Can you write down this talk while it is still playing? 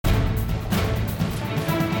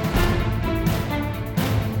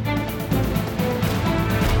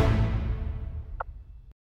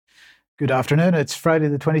Good afternoon. It's Friday,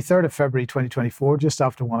 the 23rd of February, 2024, just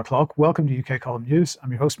after 1 o'clock. Welcome to UK Column News.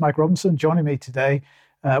 I'm your host, Mike Robinson. Joining me today,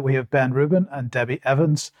 we have Ben Rubin and Debbie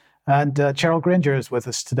Evans, and Cheryl Granger is with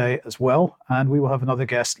us today as well. And we will have another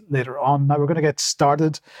guest later on. Now, we're going to get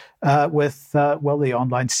started with the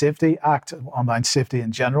Online Safety Act, online safety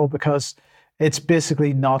in general, because it's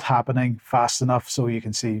basically not happening fast enough. So you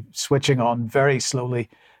can see switching on very slowly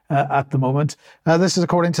at the moment. This is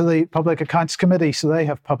according to the Public Accounts Committee. So they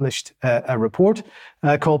have published a report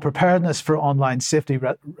called Preparedness for Online Safety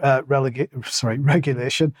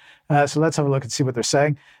Regulation. So let's have a look and see what they're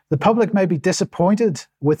saying. The public may be disappointed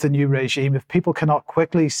with the new regime if people cannot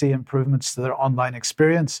quickly see improvements to their online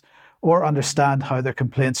experience or understand how their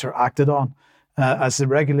complaints are acted on. As the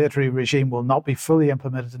regulatory regime will not be fully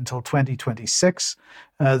implemented until 2026,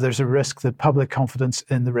 there's a risk that public confidence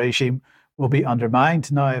in the regime will be undermined.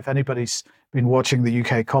 Now, if anybody's been watching the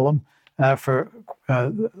UK column for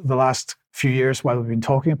the last few years while we've been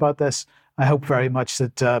talking about this, I hope very much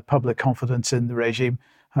that public confidence in the regime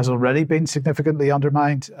has already been significantly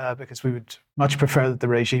undermined because we would much prefer that the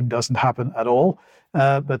regime doesn't happen at all.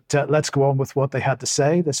 But let's go on with what they had to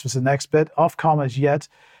say. This was the next bit. Ofcom has yet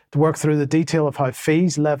to work through the detail of how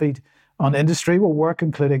fees levied on industry will work,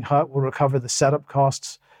 including how it will recover the setup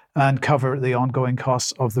costs and cover the ongoing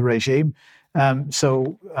costs of the regime.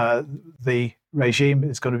 So the regime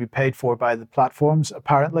is going to be paid for by the platforms,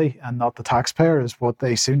 apparently, and not the taxpayer, is what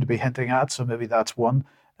they seem to be hinting at. So maybe that's one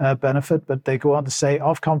benefit. But they go on to say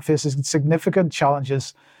Ofcom faces significant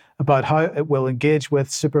challenges about how it will engage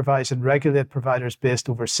with, supervise and regulate providers based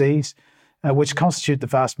overseas, which constitute the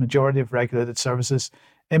vast majority of regulated services,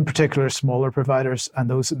 in particular smaller providers and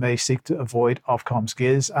those that may seek to avoid Ofcom's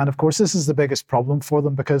gaze. And of course, this is the biggest problem for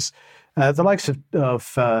them because the likes of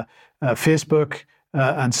Facebook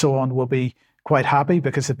and so on will be quite happy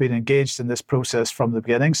because they've been engaged in this process from the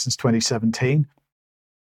beginning since 2017.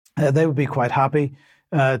 They would be quite happy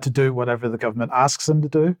to do whatever the government asks them to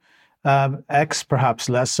do. X perhaps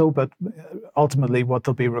less so, but ultimately what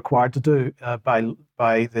they'll be required to do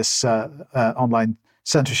by this Online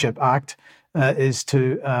Censorship Act is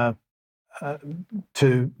to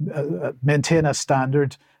maintain a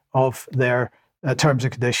standard of their terms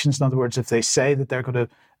and conditions. In other words, if they say that they're going to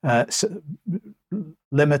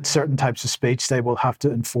limit certain types of speech, they will have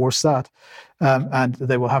to enforce that, and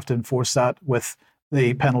they will have to enforce that with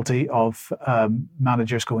the penalty of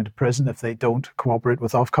managers going to prison if they don't cooperate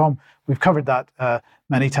with Ofcom. We've covered that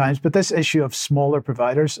many times, but this issue of smaller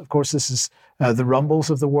providers, of course, this is the Rumbles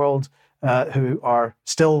of the world, who are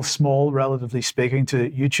still small, relatively speaking, to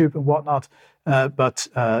YouTube and whatnot, but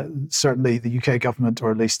certainly the UK government,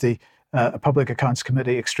 or at least the Public Accounts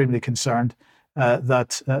Committee, extremely concerned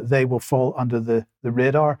that they will fall under the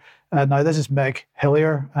radar. Now, this is Meg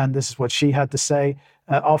Hillier, and this is what she had to say.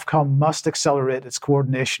 Ofcom must accelerate its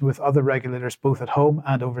coordination with other regulators, both at home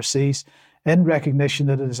and overseas, in recognition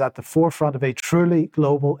that it is at the forefront of a truly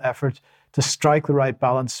global effort to strike the right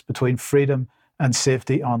balance between freedom and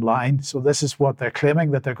safety online. So this is what they're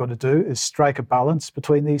claiming that they're going to do, is strike a balance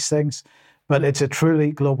between these things. But it's a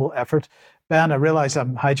truly global effort. Ben, I realize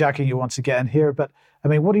I'm hijacking you once again here, but I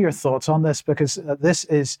mean, what are your thoughts on this? Because this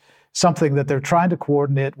is something that they're trying to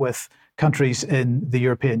coordinate with countries in the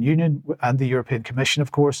European Union and the European Commission,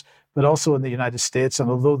 of course, but also in the United States. And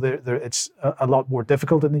although it's a lot more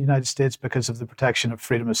difficult in the United States because of the protection of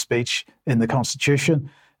freedom of speech in the Constitution,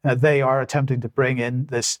 they are attempting to bring in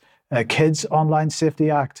this Kids Online Safety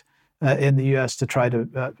Act in the US to try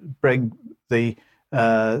to bring the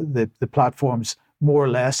platforms more or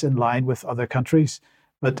less in line with other countries.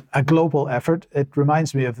 But a global effort, it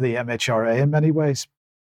reminds me of the MHRA in many ways.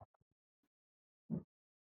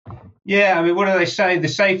 Yeah, I mean, what do they say? The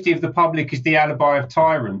safety of the public is the alibi of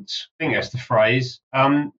tyrants. I think that's the phrase.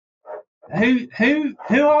 Who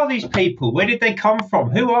are these people? Where did they come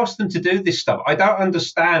from? Who asked them to do this stuff? I don't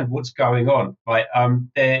understand what's going on. Like,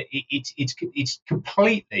 it's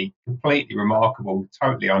completely remarkable,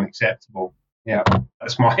 totally unacceptable. Yeah,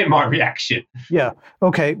 that's my reaction. Yeah.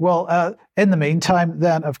 Okay. Well, in the meantime,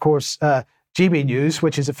 then, of course, GB News,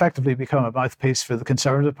 which has effectively become a mouthpiece for the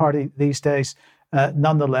Conservative Party these days,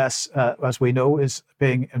 nonetheless, as we know, is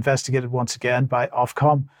being investigated once again by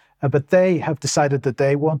Ofcom. But they have decided that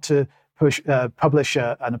they want to publish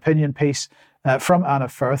an opinion piece from Anna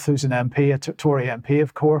Firth, who's an MP, a Tory MP,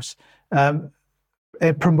 of course,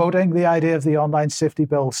 promoting the idea of the Online Safety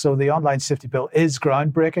Bill. So the Online Safety Bill is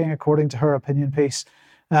groundbreaking, according to her opinion piece.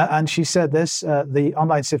 And she said this, the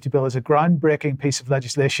Online Safety Bill is a groundbreaking piece of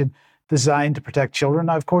legislation designed to protect children.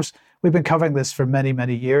 Now, of course, we've been covering this for many,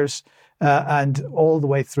 many years. And all the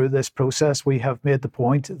way through this process, we have made the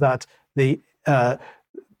point that the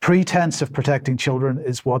pretense of protecting children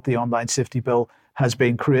is what the Online Safety Bill has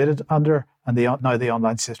been created under, and now the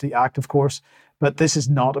Online Safety Act, of course. But this is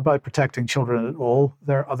not about protecting children at all.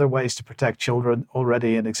 There are other ways to protect children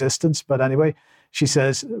already in existence. But anyway, she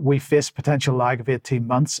says, we face potential lag of 18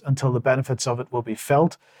 months until the benefits of it will be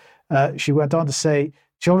felt. She went on to say,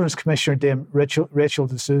 Children's Commissioner Dame Rachel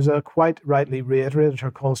de Souza quite rightly reiterated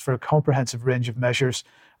her calls for a comprehensive range of measures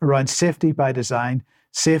around safety by design,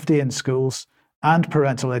 safety in schools, and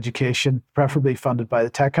parental education, preferably funded by the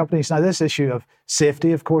tech companies. Now, this issue of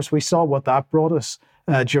safety, of course, we saw what that brought us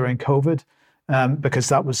during COVID, because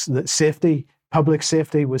that was the safety, public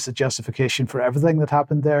safety was the justification for everything that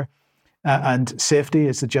happened there. And safety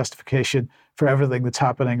is the justification for everything that's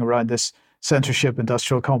happening around this censorship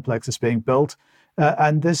industrial complex that's being built.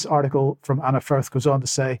 And this article from Anna Firth goes on to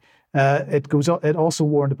say, it also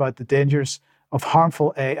warned about the dangers of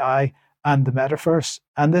harmful AI and the metaverse.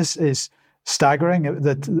 And this is staggering.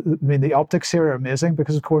 The optics here are amazing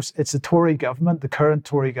because, of course, it's the Tory government, the current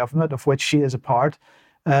Tory government, of which she is a part,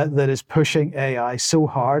 that is pushing AI so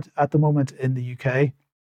hard at the moment in the UK.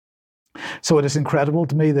 So it is incredible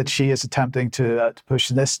to me that she is attempting to push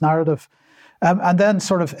this narrative. And then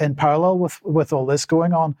sort of in parallel with all this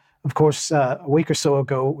going on, of course, a week or so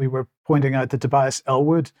ago, we were pointing out that Tobias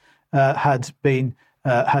Ellwood had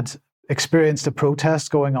experienced a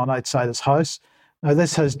protest going on outside his house. Now,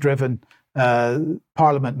 this has driven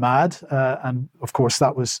Parliament mad. And of course,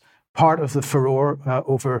 that was part of the furore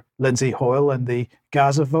over Lindsay Hoyle and the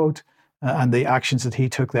Gaza vote and the actions that he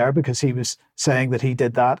took there, because he was saying that he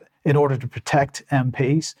did that in order to protect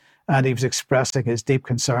MPs. And he was expressing his deep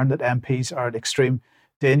concern that MPs are in extreme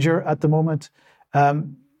danger at the moment.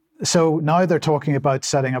 So now they're talking about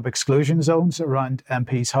setting up exclusion zones around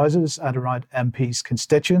MPs' houses and around MPs'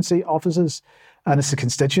 constituency offices. And it's the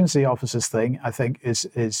constituency offices thing, I think,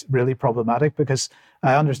 is really problematic, because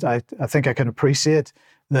I think I can appreciate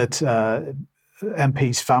that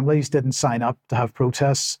MPs' families didn't sign up to have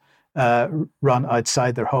protests run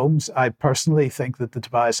outside their homes. I personally think that the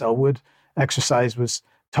Tobias Ellwood exercise was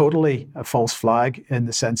totally a false flag, in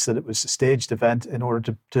the sense that it was a staged event in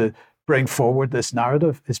order to bring forward this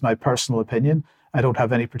narrative, is my personal opinion. I don't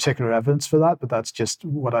have any particular evidence for that, but that's just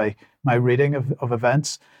my reading of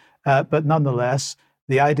events. But nonetheless,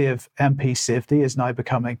 the idea of MP safety is now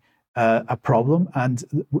becoming a problem.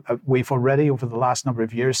 And we've already, over the last number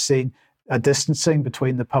of years, seen a distancing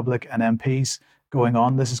between the public and MPs going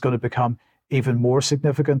on. This is going to become even more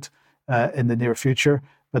significant in the near future.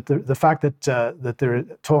 But the fact that they're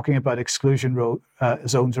talking about exclusion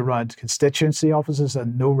zones around constituency offices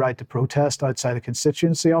and no right to protest outside a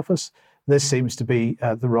constituency office, this seems to be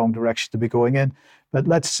the wrong direction to be going in. But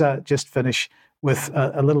let's just finish with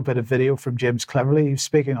a little bit of video from James Cleverly. He was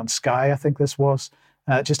speaking on Sky, I think this was.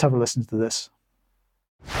 Just have a listen to this.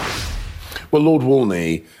 Well, Lord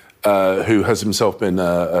Walney, who has himself been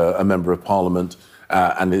a member of Parliament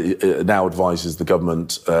and now advises the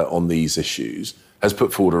government on these issues, has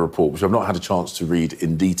put forward a report, which I've not had a chance to read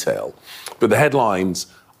in detail. But the headlines,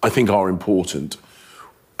 I think, are important.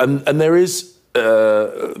 And there is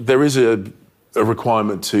a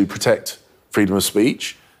requirement to protect freedom of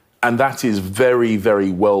speech, and that is very,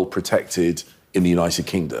 very well protected in the United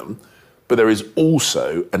Kingdom. But there is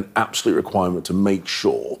also an absolute requirement to make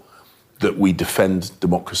sure that we defend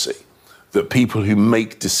democracy, that people who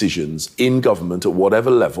make decisions in government at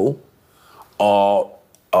whatever level are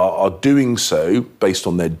doing so based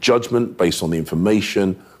on their judgment, based on the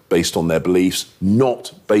information, based on their beliefs,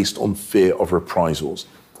 not based on fear of reprisals.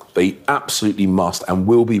 They absolutely must and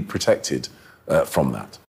will be protected from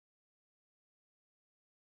that.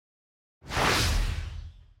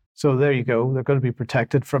 So there you go. They're going to be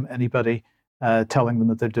protected from anybody telling them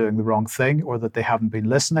that they're doing the wrong thing or that they haven't been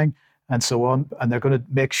listening and so on. And they're going to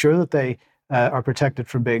make sure that they are protected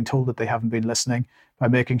from being told that they haven't been listening by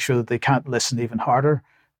making sure that they can't listen even harder,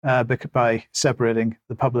 by separating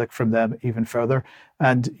the public from them even further.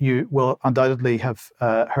 And you will undoubtedly have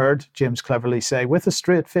heard James Cleverly say with a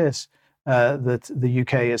straight face that the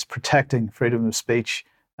UK is protecting freedom of speech.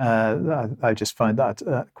 I just find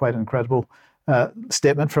that quite an incredible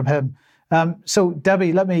statement from him. So,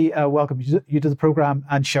 Debbie, let me welcome you to the programme,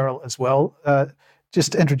 and Cheryl as well.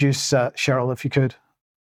 Just introduce Cheryl, if you could.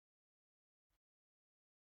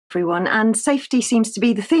 Everyone, and safety seems to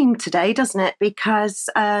be the theme today, doesn't it? Because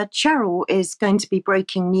Cheryl is going to be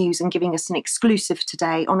breaking news and giving us an exclusive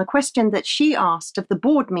today on a question that she asked of the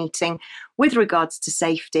board meeting with regards to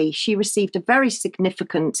safety. She received a very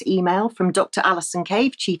significant email from Dr. Alison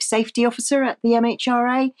Cave, Chief Safety Officer at the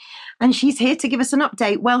MHRA, and she's here to give us an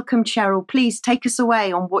update. Welcome, Cheryl. Please take us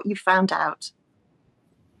away on what you found out.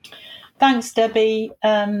 Thanks, Debbie.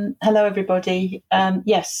 Hello, everybody.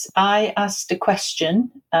 Yes, I asked a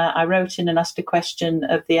question. I wrote in and asked a question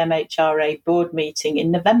of the MHRA board meeting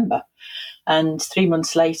in November. And 3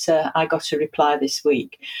 months later, I got a reply this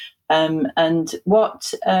week. And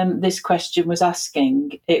what this question was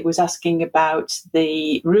asking, it was asking about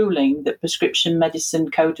the ruling that Prescription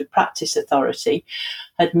Medicine Code of Practice Authority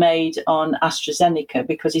had made on AstraZeneca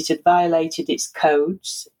because it had violated its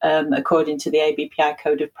codes according to the ABPI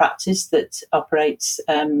Code of Practice that operates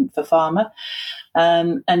for pharma.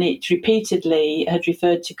 And it repeatedly had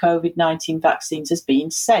referred to COVID-19 vaccines as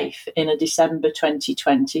being safe in a December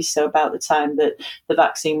 2020, so about the time that the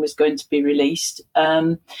vaccine was going to be released,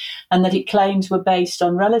 and that it claims were based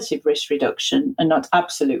on relative risk reduction and not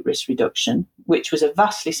absolute risk reduction, which was a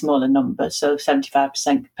vastly smaller number, so 75%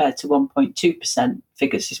 compared to 1.2%.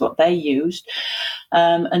 Figures is what they used.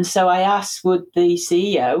 And so I asked, would the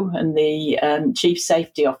CEO and the Chief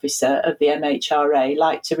Safety Officer of the MHRA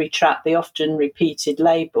like to retract the often repeated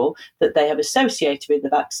label that they have associated with the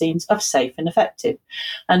vaccines of safe and effective?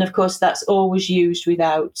 And of course, that's always used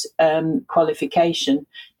without qualification.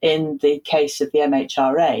 In the case of the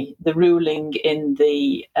MHRA, the ruling in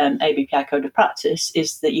the ABPI Code of Practice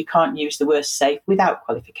is that you can't use the word safe without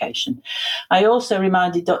qualification. I also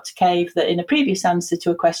reminded Dr. Cave that in a previous answer to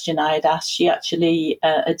a question I had asked, she actually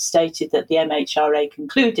had stated that the MHRA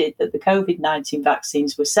concluded that the COVID-19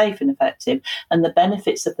 vaccines were safe and effective and the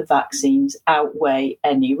benefits of the vaccines outweigh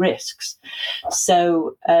any risks.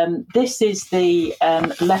 So this is the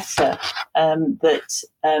letter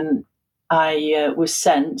that I was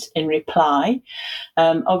sent in reply.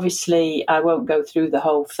 Obviously, I won't go through the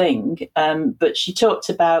whole thing, but she talked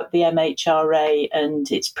about the MHRA and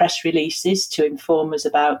its press releases to inform us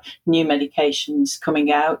about new medications coming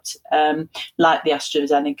out, like the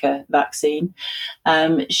AstraZeneca vaccine.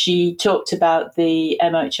 She talked about the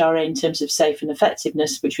MHRA in terms of safe and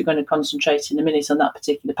effectiveness, which we're going to concentrate in a minute on that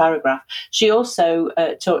particular paragraph. She also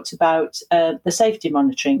talked about the safety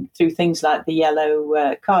monitoring through things like the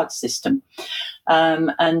yellow card system.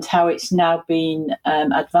 And how it's now been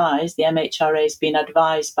advised, the MHRA has been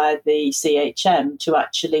advised by the CHM to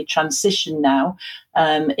actually transition now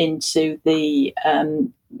into the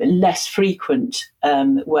less frequent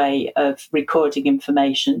way of recording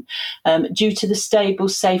information due to the stable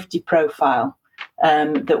safety profile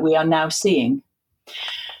that we are now seeing.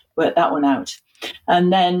 Work that one out.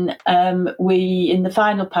 And then in the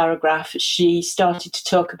final paragraph, she started to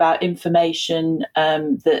talk about information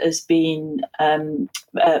that has been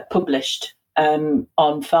published on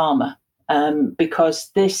pharma, because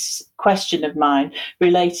this question of mine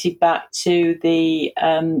related back to the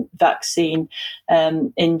vaccine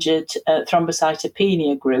injured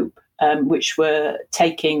thrombocytopenia group, which were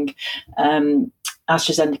taking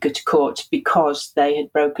AstraZeneca to court because they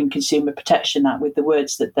had broken Consumer Protection Act with the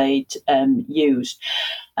words that they'd used.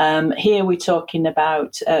 Here we're talking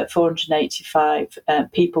about 485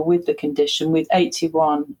 people with the condition, with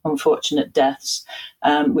 81 unfortunate deaths,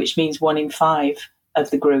 which means 1 in 5 of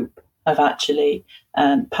the group have actually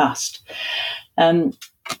passed.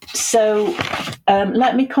 So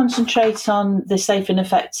let me concentrate on the safe and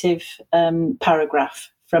effective paragraph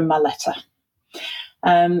from my letter.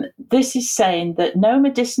 This is saying that no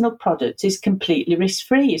medicinal product is completely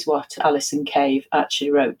risk-free, is what Alison Cave actually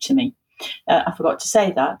wrote to me. I forgot to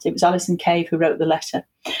say that. It was Alison Cave who wrote the letter.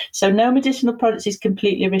 So no medicinal product is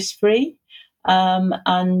completely risk-free.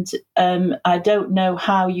 And I don't know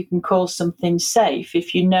how you can call something safe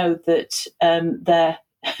if you know that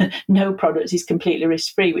no product is completely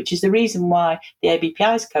risk-free, which is the reason why the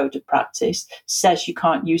ABPI's Code of Practice says you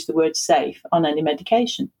can't use the word safe on any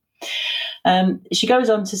medication. She goes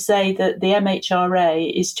on to say that the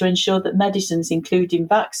MHRA is to ensure that medicines, including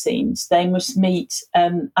vaccines, they must meet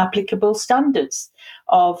applicable standards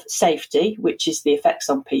of safety, which is the effects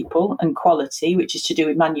on people, and quality, which is to do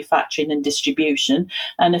with manufacturing and distribution,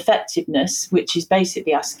 and effectiveness, which is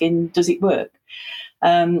basically asking, does it work?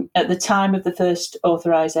 At the time of the first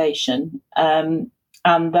authorisation, and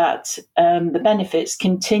that the benefits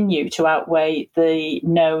continue to outweigh the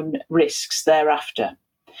known risks thereafter.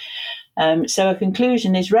 So a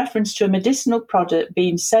conclusion is reference to a medicinal product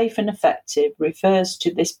being safe and effective refers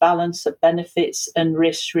to this balance of benefits and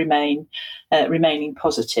risks remaining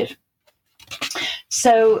positive.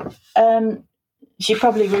 So she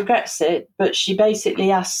probably regrets it, but she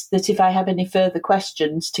basically asked that if I have any further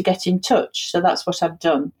questions to get in touch. So that's what I've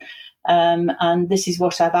done. And this is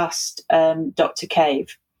what I've asked Dr.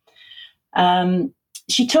 Cave.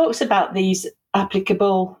 She talks about these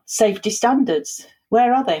applicable safety standards.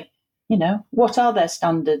 Where are they? what are their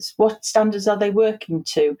standards? What standards are they working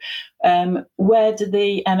to? Where do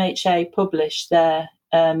the MHA publish their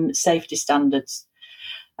safety standards?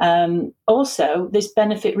 Also, this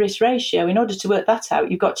benefit risk ratio, in order to work that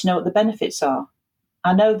out, you've got to know what the benefits are.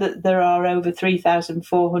 I know that there are over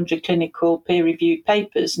 3,400 clinical peer-reviewed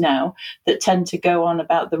papers now that tend to go on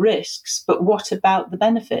about the risks, but what about the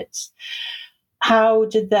benefits? How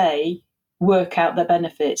do they work out their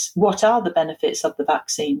benefits? What are the benefits of the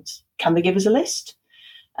vaccines? Can they give us a list?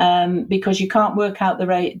 Because you can't work out the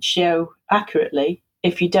ratio accurately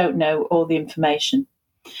if you don't know all the information.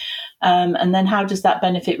 And then how does that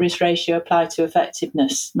benefit risk ratio apply to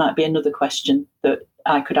effectiveness? Might be another question that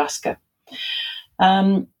I could ask her.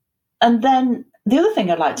 And then the other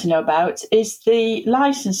thing I'd like to know about is the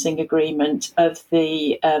licensing agreement of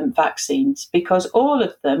the vaccines, because all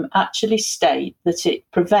of them actually state that it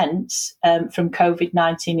prevents from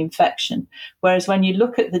COVID-19 infection. Whereas when you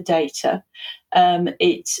look at the data,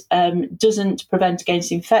 it doesn't prevent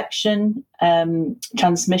against infection,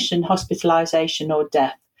 transmission, hospitalisation or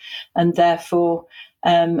death. And therefore,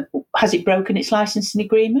 has it broken its licensing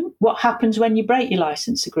agreement? What happens when you break your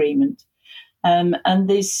license agreement? And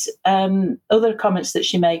there's other comments that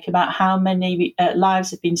she make about how many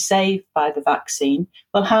lives have been saved by the vaccine.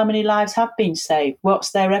 Well, how many lives have been saved?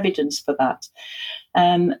 What's their evidence for that?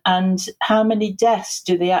 And how many deaths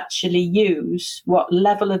do they actually use? What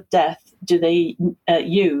level of death do they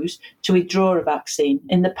use to withdraw a vaccine?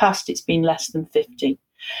 In the past, it's been less than 50.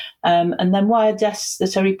 And then why are deaths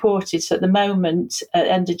that are reported? So at the moment, at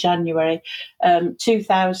the end of January,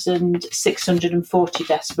 2,640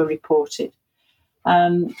 deaths were reported.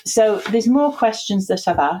 So there's more questions that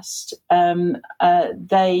I've asked.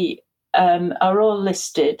 They are all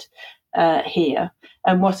listed here.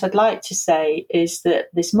 And what I'd like to say is that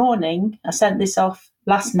this morning, I sent this off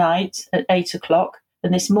last night at 8:00.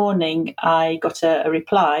 And this morning, I got a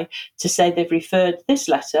reply to say they've referred this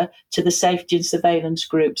letter to the Safety and Surveillance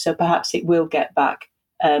Group. So perhaps it will get back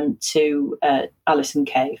to Alison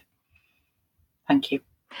Cave. Thank you.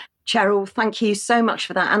 Cheryl, thank you so much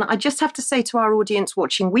for that. And I just have to say to our audience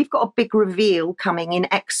watching, we've got a big reveal coming in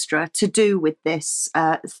Extra to do with this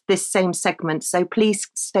same segment. So please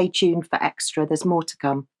stay tuned for Extra. There's more to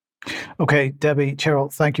come. Okay, Debbie,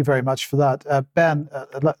 Cheryl, thank you very much for that. Ben,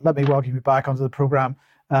 let me welcome you back onto the programme.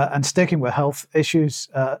 And sticking with health issues,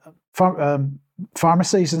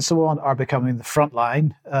 pharmacies and so on are becoming the front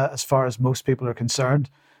line as far as most people are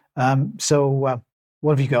concerned. So what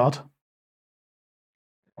have you got?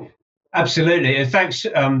 Absolutely. And thanks,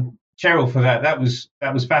 Cheryl, for that. That was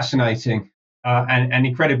fascinating and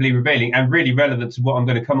incredibly revealing and really relevant to what I'm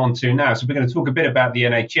going to come on to now. So we're going to talk a bit about the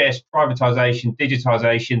NHS, privatisation,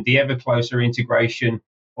 digitisation, the ever closer integration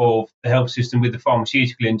of the health system with the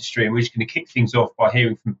pharmaceutical industry. And we're just going to kick things off by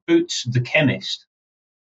hearing from Boots the chemist.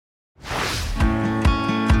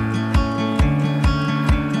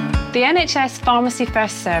 The NHS Pharmacy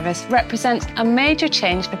First service represents a major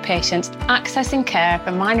change for patients accessing care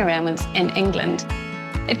for minor ailments in England.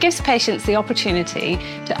 It gives patients the opportunity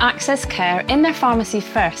to access care in their pharmacy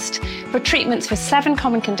first for treatments for 7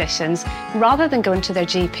 common conditions rather than going to their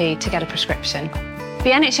GP to get a prescription.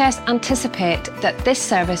 The NHS anticipate that this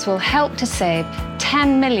service will help to save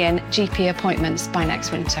 10 million GP appointments by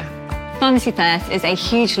next winter. Pharmacy First is a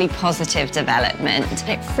hugely positive development.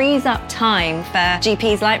 It frees up time for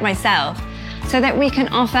GPs like myself so that we can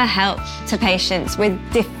offer help to patients with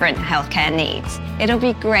different healthcare needs. It'll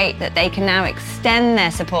be great that they can now extend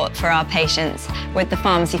their support for our patients with the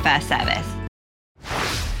Pharmacy First service.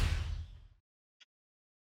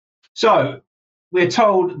 So, we're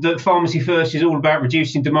told that Pharmacy First is all about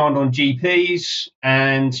reducing demand on GPs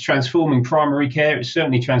and transforming primary care. It's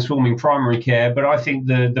certainly transforming primary care, but I think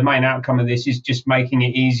the main outcome of this is just making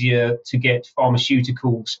it easier to get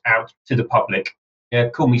pharmaceuticals out to the public. Yeah,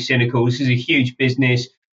 call me cynical. This is a huge business.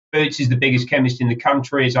 Boots is the biggest chemist in the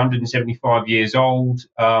country. It's 175 years old.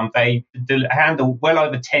 They handle well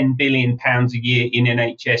over £10 billion a year in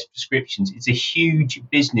NHS prescriptions. It's a huge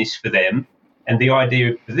business for them. And the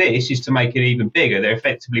idea for this is to make it even bigger. They're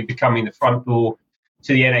effectively becoming the front door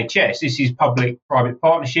to the NHS. This is public-private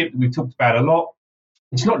partnership that we've talked about a lot.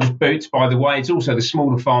 It's not just Boots, by the way. It's also the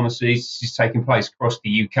smaller pharmacies. This is taking place across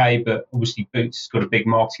the UK, but obviously Boots has got a big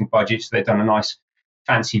marketing budget, so they've done a nice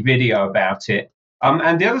fancy video about it.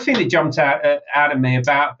 And the other thing that jumped out at me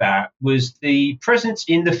about that was the presence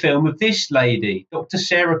in the film of this lady, Dr.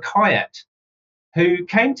 Sarah Kayat, who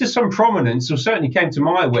came to some prominence, or certainly came to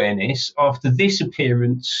my awareness, after this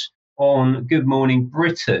appearance on Good Morning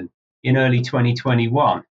Britain in early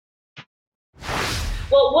 2021.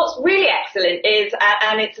 Well, what's really excellent is,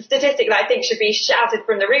 and it's a statistic that I think should be shouted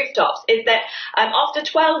from the rooftops, is that after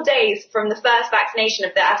 12 days from the first vaccination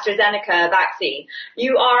of the AstraZeneca vaccine,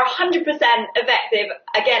 you are 100% effective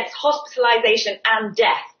against hospitalization and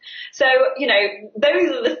death. So, those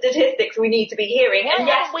are the statistics we need to be hearing.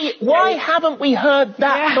 Why haven't we heard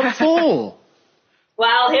that before?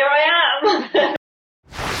 Well, here I am.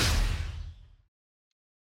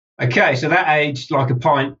 Okay, so that aged like a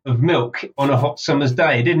pint of milk on a hot summer's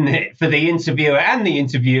day, didn't it, for the interviewer and the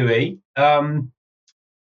interviewee?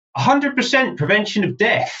 100% prevention of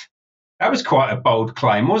death. That was quite a bold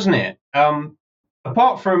claim, wasn't it?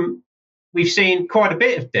 Apart from, we've seen quite a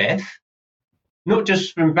bit of death, not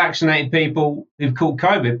just from vaccinated people who've caught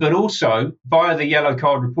COVID, but also via the yellow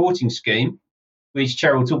card reporting scheme, which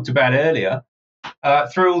Cheryl talked about earlier,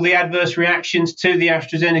 through all the adverse reactions to the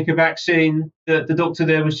AstraZeneca vaccine that the doctor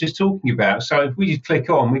there was just talking about. So if we just click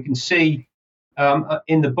on, we can see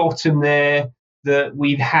in the bottom there that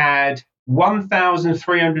we've had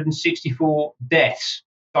 1,364 deaths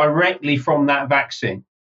directly from that vaccine,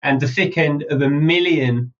 and the thick end of 1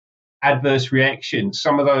 million adverse reactions,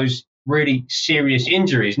 some of those really serious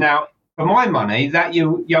injuries. Now, for my money, that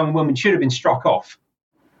young woman should have been struck off,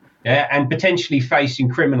 and potentially facing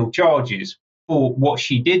criminal charges for what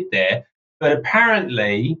she did there. But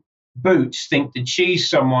apparently, Boots think that she's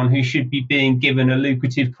someone who should be being given a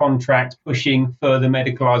lucrative contract pushing further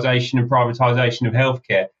medicalisation and privatisation of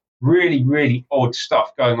healthcare. Really, really odd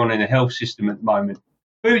stuff going on in the health system at the moment.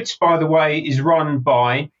 Boots, by the way, is run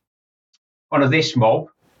by one of this mob.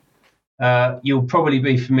 You'll probably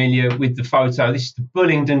be familiar with the photo. This is the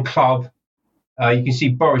Bullingdon Club. You can see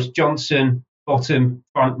Boris Johnson, bottom,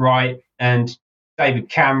 front right, and David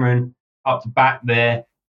Cameron up the back there.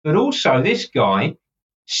 But also this guy,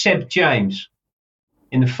 Seb James,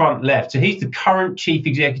 in the front left. So he's the current chief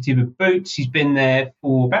executive of Boots. He's been there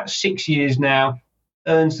for about 6 years now,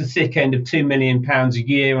 earns the thick end of £2 million a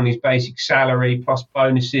year on his basic salary, plus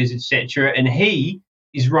bonuses, etc. And he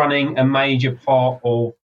is running a major part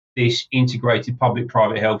of this integrated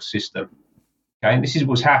public-private health system. Okay, and this is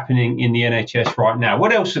what's happening in the NHS right now.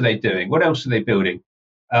 What else are they doing? What else are they building?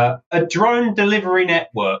 A drone delivery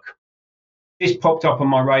network. This popped up on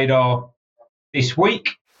my radar this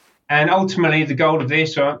week, and ultimately the goal of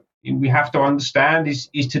this, we have to understand,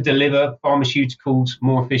 is to deliver pharmaceuticals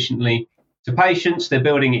more efficiently to patients. They're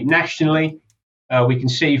building it nationally. We can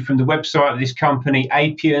see from the website of this company,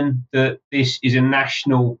 Appian, that this is a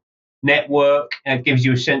national network. It gives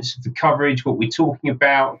you a sense of the coverage, what we're talking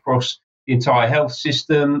about across the entire health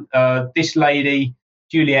system. This lady,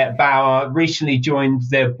 Juliette Bauer, recently joined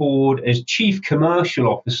their board as Chief Commercial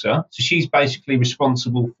Officer. So she's basically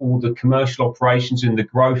responsible for the commercial operations and the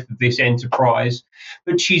growth of this enterprise.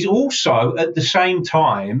 But she's also, at the same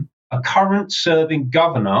time, a current serving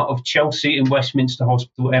governor of Chelsea and Westminster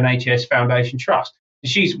Hospital NHS Foundation Trust. So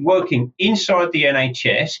she's working inside the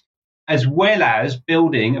NHS as well as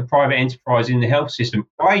building a private enterprise in the health system.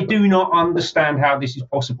 I do not understand how this is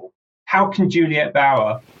possible. How can Juliette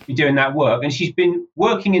Bauer be doing that work? And she's been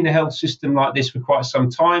working in the health system like this for quite some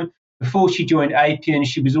time. Before she joined Appian,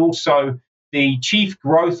 she was also the Chief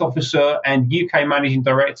Growth Officer and UK Managing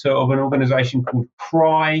Director of an organisation called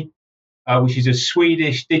Cry, which is a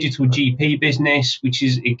Swedish digital GP business, which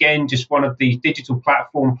is, again, just one of these digital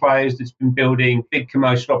platform players that's been building big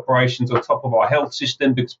commercial operations on top of our health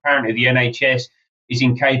system, because apparently the NHS is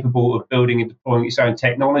incapable of building and deploying its own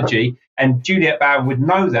technology. And Juliette Bauer would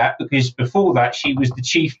know that, because before that, she was the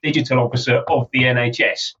Chief Digital Officer of the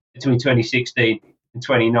NHS between 2016 and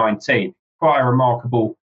 2019. Quite a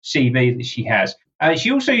remarkable CV that she has.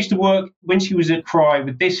 She also used to work, when she was at Cry,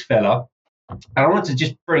 with this fella. And I want to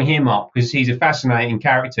just bring him up because he's a fascinating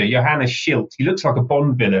character, Johannes Schilt. He looks like a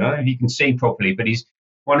Bond villain. I don't know if you can see properly, but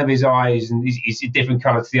one of his eyes and is a different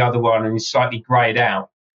colour to the other one, and he's slightly greyed out.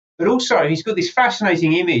 But also, he's got this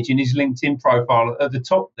fascinating image in his LinkedIn profile at the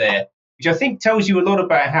top there, which I think tells you a lot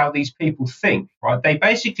about how these people think, right? They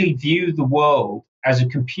basically view the world as a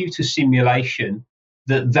computer simulation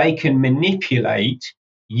that they can manipulate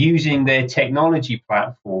using their technology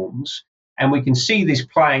platforms. And we can see this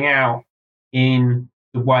playing out in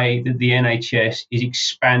the way that the NHS is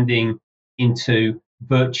expanding into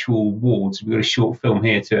virtual wards. We've got a short film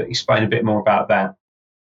here to explain a bit more about that.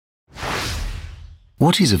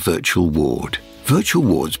 What is a virtual ward? Virtual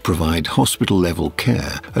wards provide hospital-level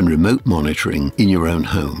care and remote monitoring in your own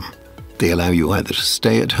home. They allow you either to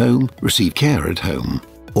stay at home, receive care at home,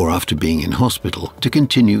 or after being in hospital, to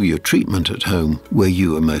continue your treatment at home where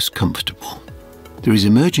you are most comfortable. There is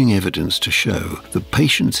emerging evidence to show that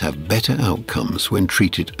patients have better outcomes when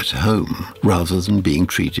treated at home rather than being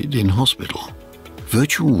treated in hospital.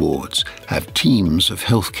 Virtual wards have teams of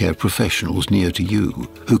healthcare professionals near to you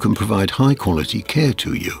who can provide high-quality care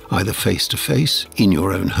to you, either face-to-face, in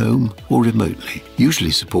your own home, or remotely,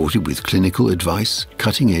 usually supported with clinical advice,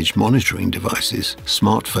 cutting-edge monitoring devices,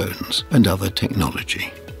 smartphones, and other technology.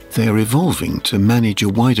 They are evolving to manage a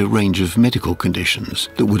wider range of medical conditions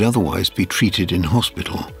that would otherwise be treated in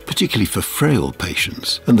hospital, particularly for frail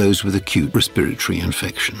patients and those with acute respiratory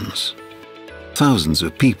infections. Thousands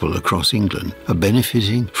of people across England are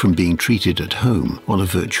benefiting from being treated at home on a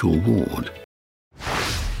virtual ward.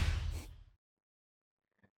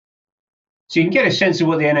 So you can get a sense of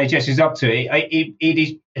what the NHS is up to. It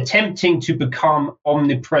is attempting to become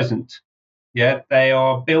omnipresent. Yeah, they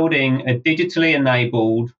are building a digitally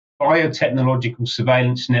enabled biotechnological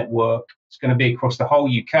surveillance network. It's going to be across the whole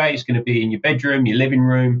UK. It's going to be in your bedroom, your living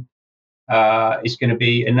room. It's going to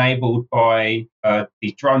be enabled by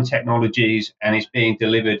these drone technologies, and it's being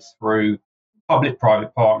delivered through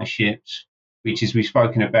public-private partnerships, which, as we've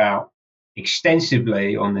spoken about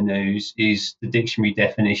extensively on the news, is the dictionary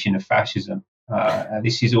definition of fascism.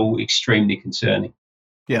 This is all extremely concerning.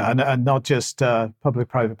 Yeah, and not just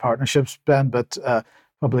public-private partnerships, Ben, but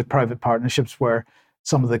public-private partnerships where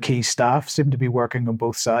some of the key staff seem to be working on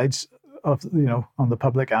both sides of, on the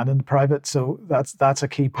public and in the private. So that's a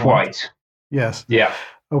key point. Quite. Yes. Yeah.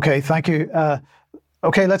 Okay, thank you.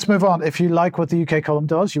 Okay, let's move on. If you like what the UK Column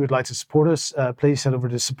does, you would like to support us, please head over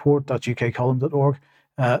to support.ukcolumn.org.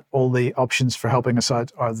 All the options for helping us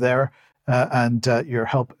out are there, and your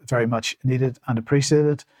help very much needed and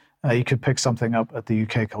appreciated. You could pick something up at the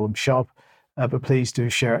UK Column shop, but please do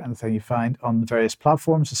share anything you find on the various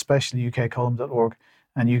platforms, especially ukcolumn.org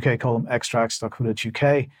and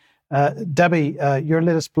ukcolumnextracts.co.uk. Debbie, your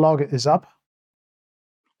latest blog is up.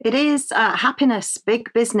 It is happiness,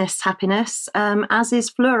 big business happiness, as is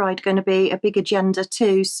fluoride going to be a big agenda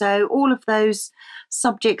too. So all of those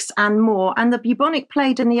subjects and more. And the bubonic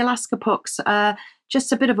plague and the Alaska pox,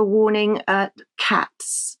 just a bit of a warning,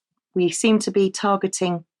 cats. We seem to be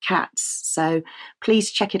targeting cats. So please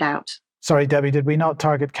check it out. Sorry, Debbie, did we not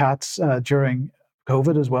target cats during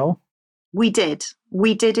COVID as well? We did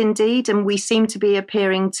indeed, and we seem to be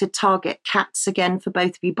appearing to target cats again for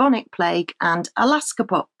both bubonic plague and Alaska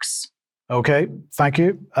pox. Okay, thank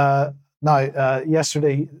you.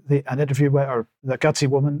 Yesterday, the Gutsy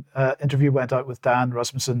Woman interview went out with Dan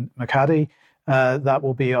Rasmussen McHattie. That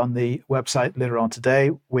will be on the website later on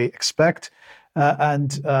today, we expect.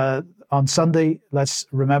 And on Sunday, let's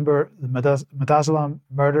remember the Midazolam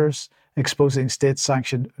murders, exposing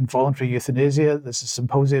state-sanctioned involuntary euthanasia. This is a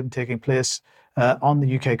symposium taking place on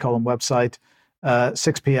the UK Column website,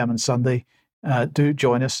 6 p.m. on Sunday. Do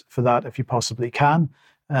join us for that if you possibly can,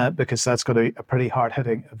 because that's going to be a pretty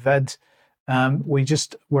hard-hitting event. We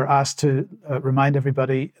just were asked to remind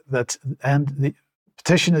everybody that the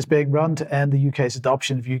petition is being run to end the UK's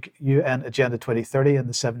adoption of UN Agenda 2030 and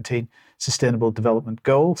the 17 Sustainable Development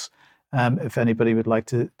Goals. If anybody would like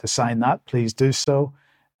to sign that, please do so.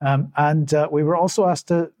 And we were also asked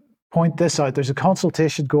to point this out. There's a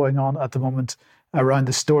consultation going on at the moment around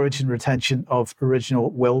the storage and retention of original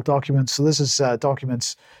will documents. So this is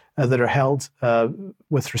documents that are held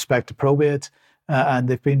with respect to probate, and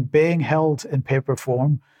they've been being held in paper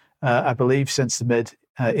form, I believe, since the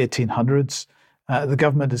mid-1800s. The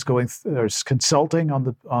government is consulting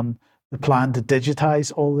on the plan to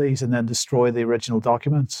digitize all these and then destroy the original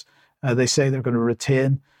documents. They say they're going to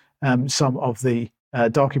retain some of the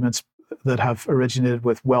documents that have originated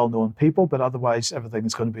with well-known people, but otherwise everything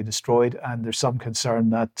is going to be destroyed. And there's some concern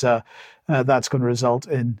that that's going to result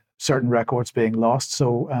in certain records being lost.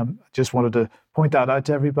 So just wanted to point that out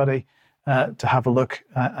to everybody to have a look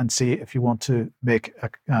and see if you want to make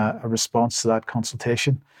a response to that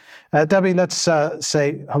consultation. Debbie, let's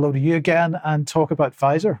say hello to you again and talk about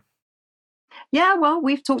Pfizer. Yeah, well,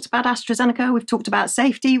 we've talked about AstraZeneca, we've talked about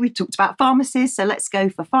safety, we've talked about pharmacies, so let's go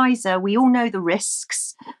for Pfizer. We all know the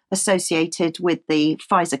risks associated with the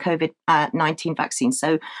Pfizer COVID-19 vaccine.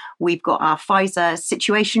 So we've got our Pfizer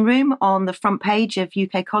situation room on the front page of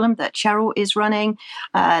UK Column that Cheryl is running,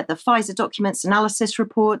 the Pfizer documents analysis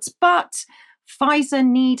reports, but Pfizer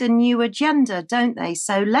need a new agenda, don't they?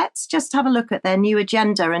 So let's just have a look at their new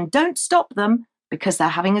agenda and don't stop them because they're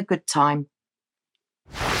having a good time.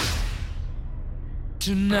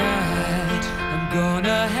 Tonight, I'm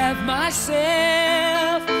gonna have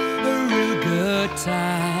myself a real good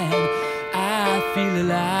time. I feel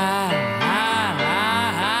alive,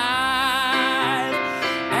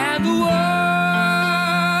 and the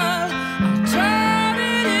world, I'm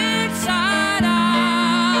turning inside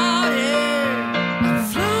out, yeah. I'm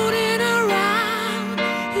floating around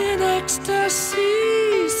in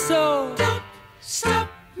ecstasy, so don't stop.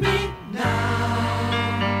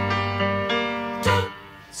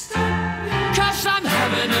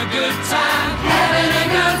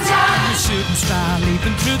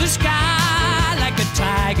 to the sky like a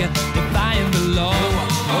tiger, defying the law. Oh,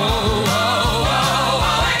 oh, oh,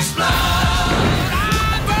 oh, explode!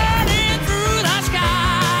 I'm burning through the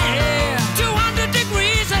sky, yeah. 200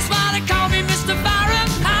 degrees, that's why they call me Mr.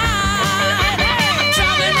 Fahrenheit. I'm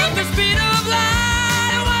traveling at the speed of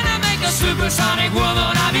light. I wanna make a supersonic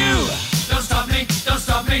woman of you. Don't stop me, don't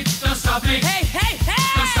stop me, don't stop me. Hey, hey, hey!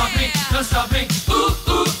 Don't stop me, don't stop me. Ooh,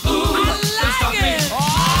 ooh, ooh. Don't stop me.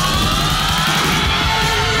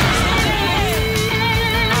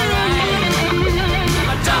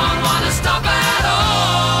 I don't want to stop at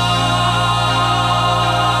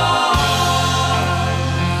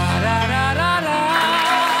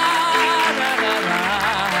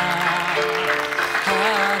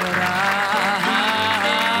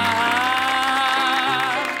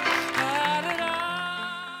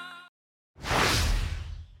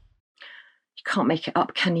Can't make it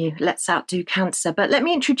up, can you? Let's outdo cancer. But let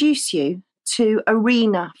me introduce you to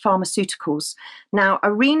Arena Pharmaceuticals. Now,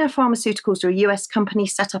 Arena Pharmaceuticals are a US company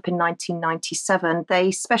set up in 1997. They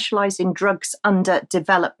specialize in drugs under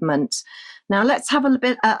development. Now, let's have a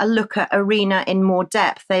look at Arena in more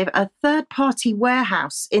depth. They have a third-party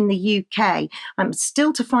warehouse in the UK. I'm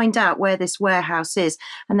still to find out where this warehouse is.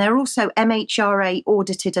 And they're also MHRA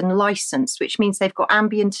audited and licensed, which means they've got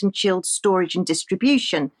ambient and chilled storage and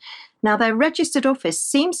distribution. Now, their registered office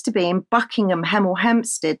seems to be in Buckingham, Hemel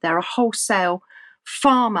Hempstead. They're a wholesale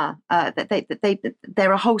pharma.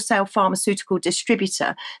 They're a wholesale pharmaceutical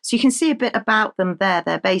distributor. So you can see a bit about them there.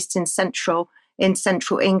 They're based in central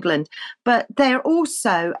England, but they're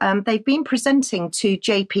also they've been presenting to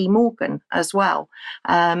JP Morgan as well.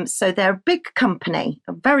 So they're a big company,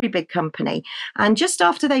 a very big company. And just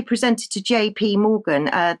after they presented to JP Morgan,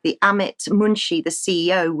 the Amit Munshi, the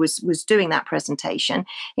CEO, was doing that presentation.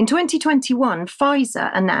 In 2021, Pfizer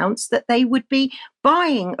announced that they would be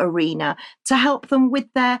buying Arena to help them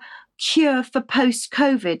with their cure for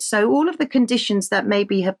post-COVID. So all of the conditions that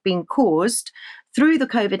maybe have been caused through the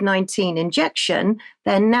COVID-19 injection,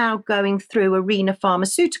 they're now going through Arena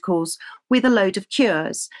Pharmaceuticals with a load of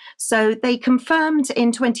cures. So they confirmed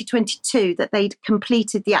in 2022 that they'd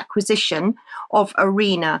completed the acquisition of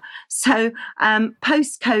Arena. So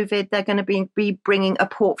post-COVID, they're going to be bringing a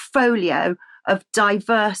portfolio of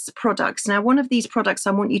diverse products. Now, one of these products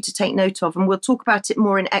I want you to take note of, and we'll talk about it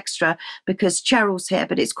more in extra because Cheryl's here,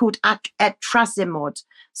 but it's called Etrasimod.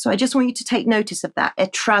 So I just want you to take notice of that,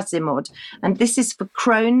 Etrasimod. And this is for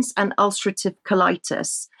Crohn's and ulcerative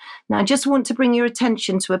colitis. Now, I just want to bring your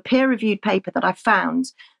attention to a peer-reviewed paper that I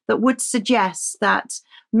found that would suggest that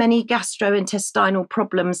many gastrointestinal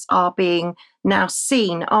problems are being now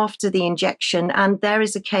seen after the injection. And there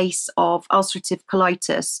is a case of ulcerative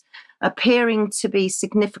colitis appearing to be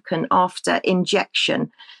significant after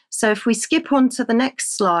injection. So if we skip on to the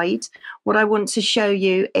next slide, what I want to show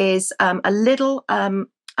you is a little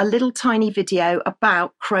tiny video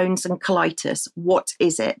about Crohn's and colitis. What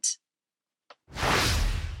is it?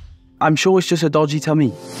 I'm sure it's just a dodgy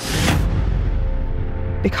tummy.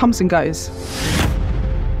 It comes and goes.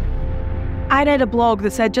 I read a blog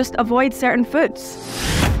that said just avoid certain foods.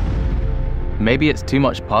 Maybe it's too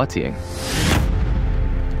much partying.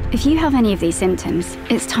 If you have any of these symptoms,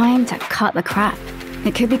 it's time to cut the crap.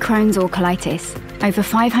 It could be Crohn's or colitis. Over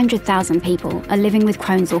 500,000 people are living with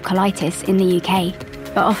Crohn's or colitis in the UK,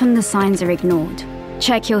 but often the signs are ignored.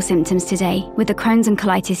 Check your symptoms today with the Crohn's and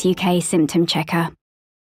Colitis UK Symptom Checker.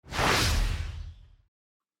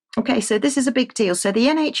 Okay, so this is a big deal. So the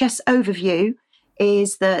NHS overview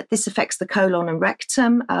is that this affects the colon and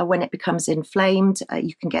rectum. When it becomes inflamed,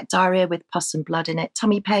 you can get diarrhea with pus and blood in it,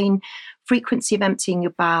 tummy pain, frequency of emptying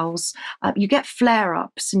your bowels. You get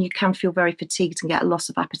flare-ups and you can feel very fatigued and get a loss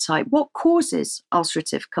of appetite. What causes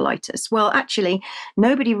ulcerative colitis? Well, actually,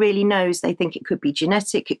 nobody really knows. They think it could be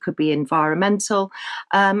genetic, it could be environmental.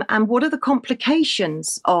 And what are the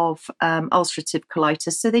complications of ulcerative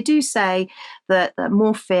colitis? So they do say that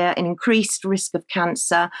more fear, an increased risk of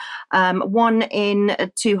cancer. 1 in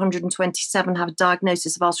 227 have a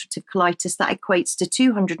diagnosis of ulcerative colitis. That equates to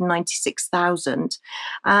 296,000.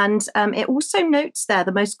 And it also notes there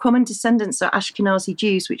the most common descendants are Ashkenazi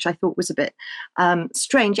Jews, which I thought was a bit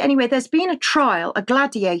strange. Anyway, there's been a trial, a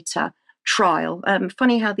gladiator trial.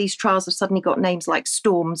 Funny how these trials have suddenly got names like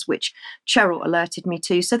storms, which Cheryl alerted me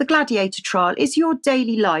to. So the gladiator trial is your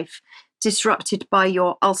daily life disrupted by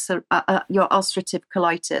your ulcerative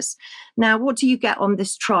colitis. Now, what do you get on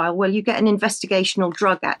this trial? Well, you get an investigational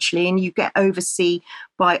drug, actually, and you get overseen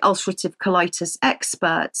by ulcerative colitis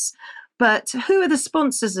experts. But who are the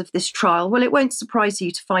sponsors of this trial? Well, it won't surprise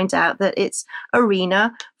you to find out that it's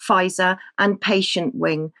Arena, Pfizer, and Patient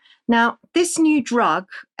Wing. Now, this new drug,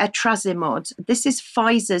 etrasimod, this is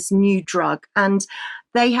Pfizer's new drug, and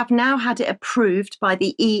they have now had it approved by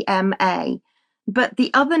the EMA. But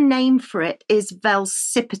the other name for it is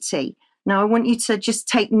Velsipity. Now, I want you to just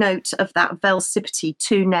take note of that Velsipity,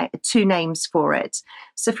 two names for it.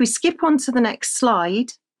 So if we skip on to the next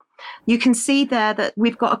slide, you can see there that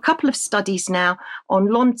we've got a couple of studies now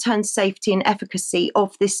on long-term safety and efficacy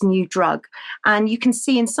of this new drug. And you can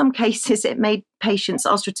see in some cases it made patients'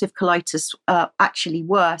 ulcerative colitis actually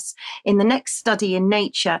worse. In the next study in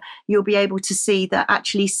Nature, you'll be able to see that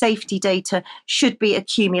actually safety data should be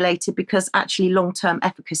accumulated because actually long-term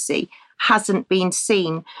efficacy hasn't been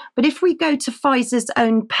seen. But if we go to Pfizer's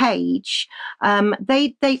own page,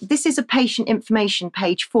 this is a patient information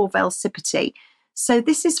page for Velsipity. So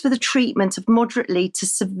this is for the treatment of moderately to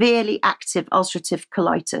severely active ulcerative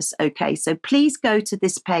colitis. Okay, so please go to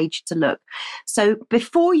this page to look. So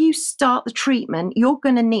before you start the treatment, you're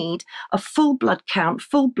going to need a full blood count,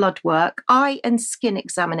 full blood work, eye and skin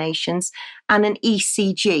examinations, and an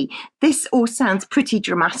ECG. This all sounds pretty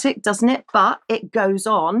dramatic, doesn't it? But it goes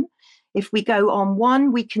on. If we go on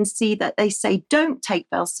one, we can see that they say don't take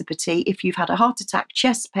Velsipity if you've had a heart attack,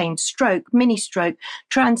 chest pain, stroke, mini stroke,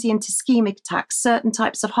 transient ischemic attacks, certain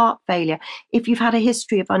types of heart failure. If you've had a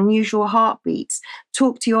history of unusual heartbeats,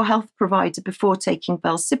 talk to your health provider before taking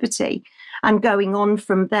Velsipity. And going on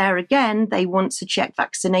from there again, they want to check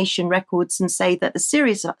vaccination records and say that the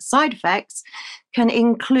serious side effects can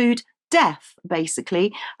include death,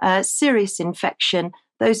 basically, serious infection.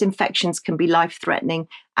 Those infections can be life-threatening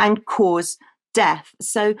and cause death.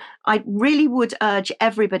 So I really would urge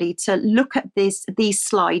everybody to look at these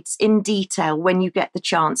slides in detail when you get the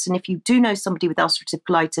chance. And if you do know somebody with ulcerative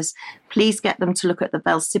colitis, please get them to look at the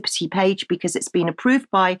Velsipity page because it's been approved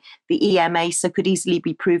by the EMA, so could easily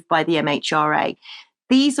be approved by the MHRA.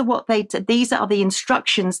 These are the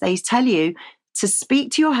instructions they tell you to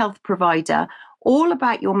speak to your health provider all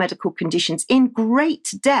about your medical conditions in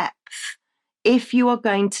great depth if you are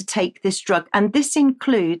going to take this drug. And this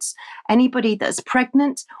includes anybody that's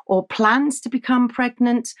pregnant or plans to become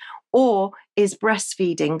pregnant or is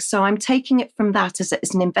breastfeeding. So I'm taking it from that as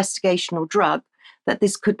an investigational drug, that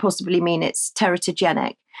this could possibly mean it's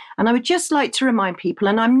teratogenic. And I would just like to remind people,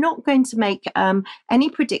 and I'm not going to make any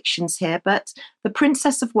predictions here, but the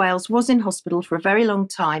Princess of Wales was in hospital for a very long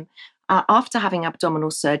time after having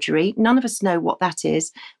abdominal surgery. None of us know what that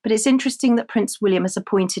is, but it's interesting that Prince William has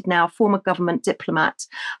appointed now a former government diplomat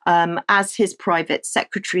as his private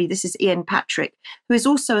secretary. This is Ian Patrick, who is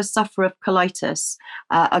also a sufferer of colitis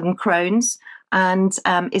and Crohn's, and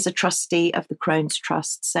is a trustee of the Crohn's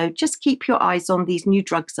Trust. So just keep your eyes on these new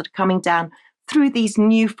drugs that are coming down through these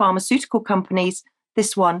new pharmaceutical companies,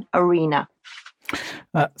 this one, Arena.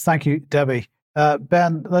 Thank you, Debbie.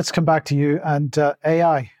 Ben, let's come back to you and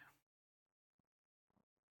AI.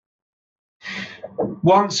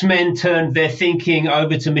 Once men turned their thinking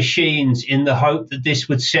over to machines in the hope that this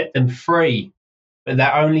would set them free, but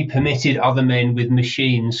that only permitted other men with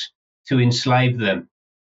machines to enslave them.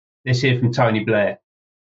 Let's hear from Tony Blair.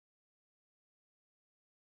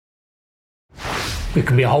 There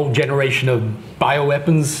can be a whole generation of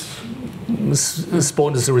bioweapons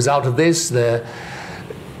spawned as a result of this. There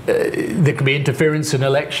can be interference in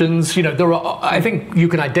elections. I think you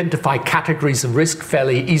can identify categories of risk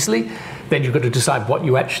fairly easily. Then you've got to decide what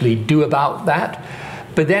you actually do about that.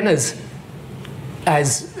 But then, as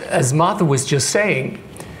Martha was just saying,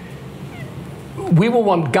 we will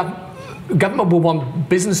want government will want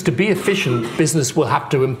business to be efficient. Business will have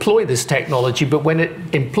to employ this technology, but when it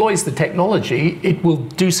employs the technology, it will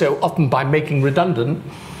do so often by making redundant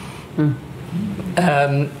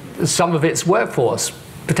some of its workforce,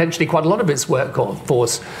 potentially quite a lot of its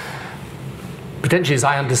workforce. Potentially, as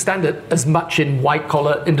I understand it, as much in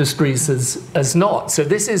white-collar industries as not. So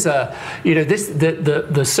this is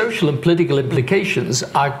the social and political implications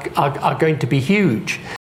are going to be huge.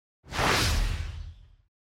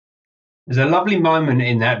 There's a lovely moment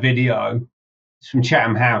in that video. It's from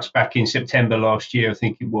Chatham House back in September last year, I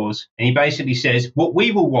think it was. And he basically says, what we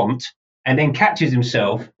will want, and then catches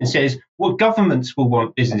himself and says, what governments will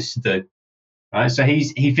want business to do. Right? So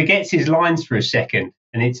he forgets his lines for a second.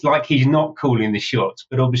 And it's like he's not calling the shots.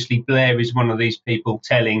 But obviously, Blair is one of these people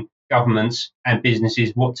telling governments and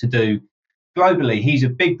businesses what to do globally. He's a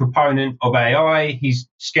big proponent of AI. He's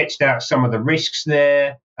sketched out some of the risks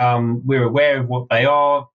there. We're aware of what they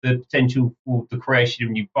are, the potential for the creation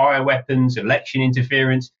of new bioweapons, election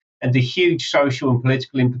interference, and the huge social and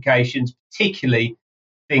political implications, particularly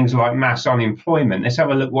things like mass unemployment. Let's have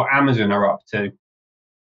a look what Amazon are up to.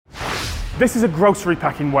 This is a grocery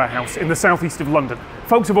packing warehouse in the southeast of London.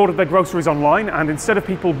 Folks have ordered their groceries online, and instead of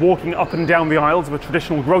people walking up and down the aisles of a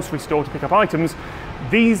traditional grocery store to pick up items,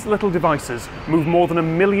 these little devices move more than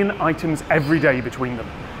 1 million items every day between them.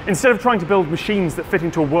 Instead of trying to build machines that fit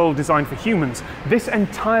into a world designed for humans, this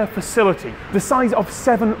entire facility, the size of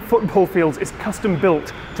 7 football fields, is custom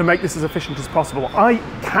built to make this as efficient as possible. I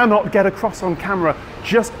cannot get across on camera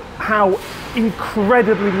just how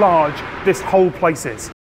incredibly large this whole place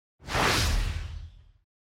is.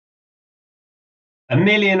 1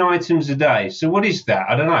 million items a day. So what is that?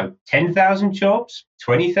 I don't know, 10,000 jobs,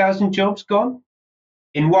 20,000 jobs gone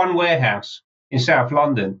in one warehouse in South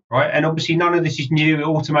London, right? And obviously none of this is new.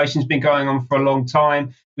 Automation's been going on for a long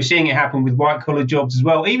time. We're seeing it happen with white collar jobs as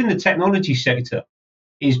well. Even the technology sector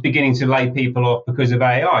is beginning to lay people off because of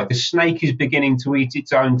AI. The snake is beginning to eat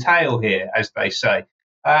its own tail here, as they say.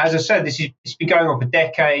 As I said, it's been going on for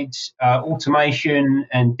decades. Automation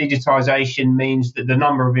and digitization means that the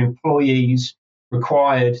number of employees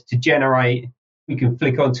required to generate, we can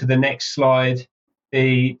flick on to the next slide.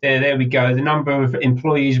 There we go. The number of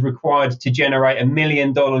employees required to generate $1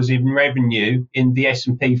 million in revenue in the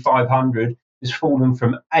S&P 500 has fallen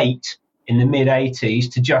from 8 in the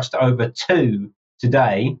mid-80s to just over 2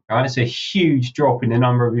 today. Right? It's a huge drop in the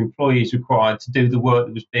number of employees required to do the work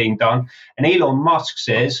that was being done. And Elon Musk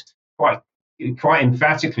says quite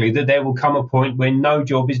emphatically that there will come a point when no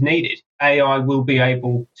job is needed. AI will be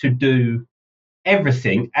able to do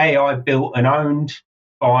everything. AI built and owned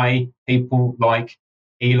by people like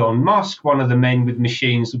Elon Musk, one of the men with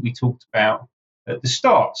machines that we talked about at the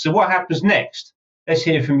start. So what happens next? Let's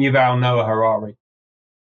hear from Yuval Noah Harari.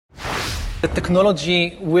 The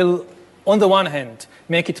technology will, on the one hand,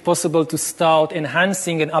 make it possible to start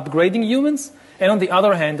enhancing and upgrading humans. And on the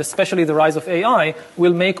other hand, especially the rise of AI,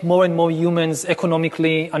 will make more and more humans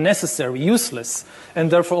economically unnecessary, useless,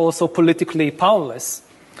 and therefore also politically powerless.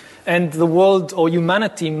 And the world or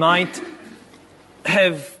humanity might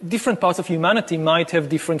have, different parts of humanity might have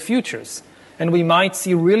different futures. And we might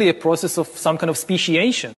see really a process of some kind of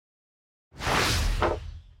speciation.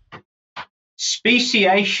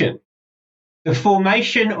 Speciation. The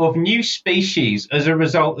formation of new species as a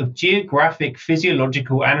result of geographic,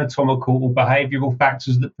 physiological, anatomical, or behavioral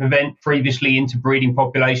factors that prevent previously interbreeding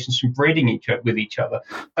populations from breeding with each other.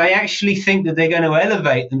 They actually think that they're going to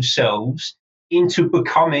elevate themselves into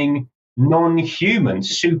becoming non-human,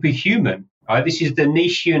 superhuman. Right? This is the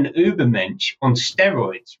Nietzschean Übermensch on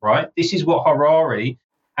steroids, right? This is what Harari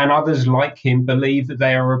and others like him believe that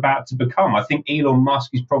they are about to become. I think Elon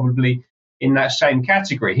Musk is probably in that same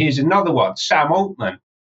category. Here's another one, Sam Altman,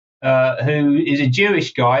 who is a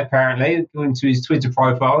Jewish guy, apparently, according to his Twitter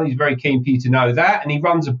profile. He's very keen for you to know that. And he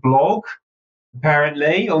runs a blog,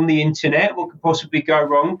 apparently, on the internet. What could possibly go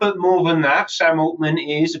wrong? But more than that, Sam Altman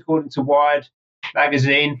is, according to Wired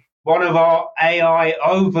magazine, one of our AI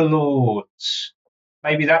overlords.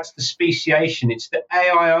 Maybe that's the speciation. It's the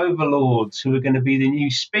AI overlords who are going to be the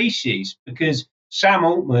new species, because Sam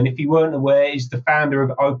Altman, if you weren't aware, is the founder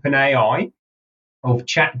of OpenAI, of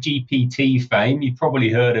ChatGPT fame. You've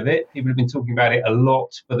probably heard of it. People have been talking about it a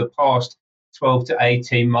lot for the past 12 to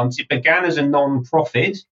 18 months. It began as a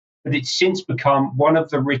non-profit, but it's since become one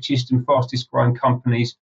of the richest and fastest growing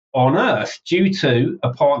companies on earth due to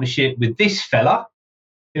a partnership with this fella,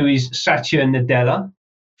 who is Satya Nadella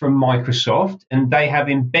from Microsoft, and they have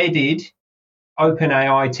embedded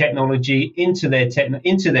OpenAI technology into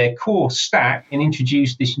their core stack and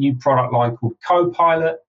introduced this new product line called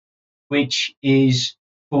Copilot, which is,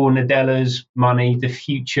 for Nadella's money, the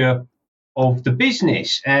future of the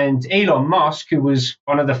business. And Elon Musk, who was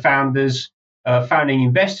one of the founding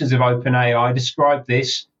investors of OpenAI, described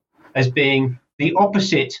this as being the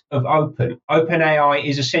opposite of open. OpenAI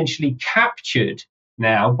is essentially captured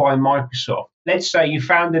now by Microsoft. Let's say you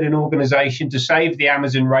founded an organization to save the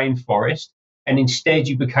Amazon rainforest, and instead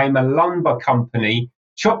you became a lumber company,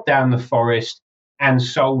 chopped down the forest and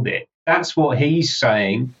sold it. That's what he's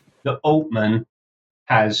saying that Altman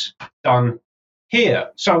has done here.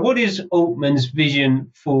 So what is Altman's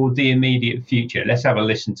vision for the immediate future? Let's have a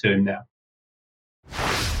listen to him now.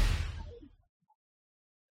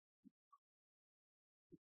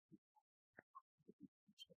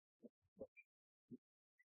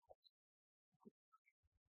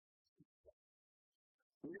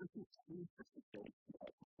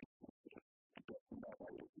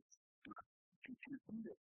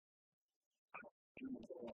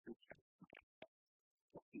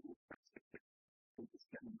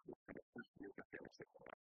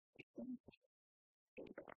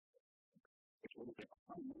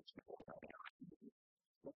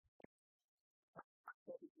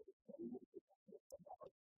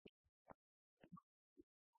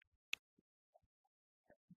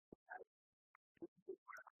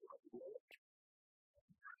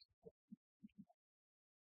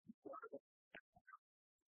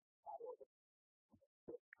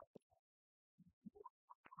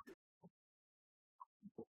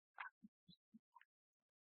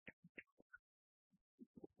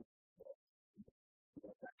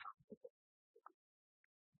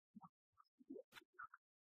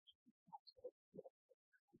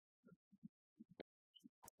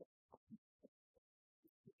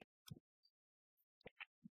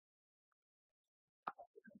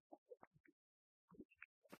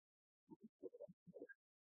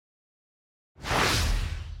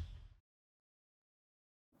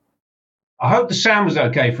 I hope the sound was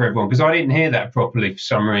okay for everyone, because I didn't hear that properly for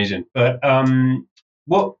some reason. But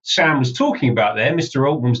what Sam was talking about there, Mr.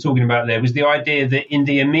 Altman was talking about there, was the idea that in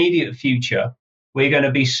the immediate future, we're going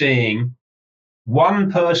to be seeing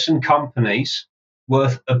one-person companies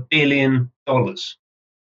worth $1 billion.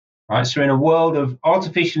 Right? So in a world of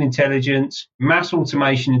artificial intelligence, mass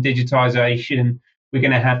automation and digitization, we're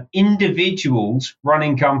going to have individuals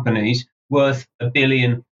running companies worth $1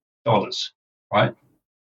 billion. Right?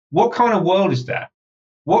 What kind of world is that?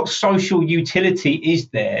 What social utility is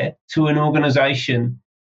there to an organization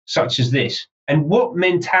such as this? And what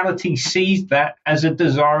mentality sees that as a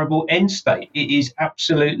desirable end state? It is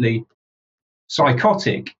absolutely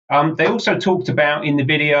psychotic. They also talked about in the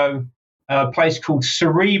video a place called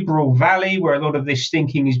Cerebral Valley, where a lot of this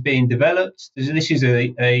thinking is being developed. This is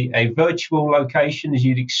a virtual location, as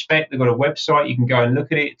you'd expect. They've got a website. You can go and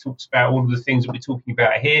look at it. It talks about all of the things that we're talking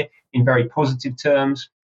about here in very positive terms.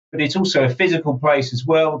 But it's also a physical place as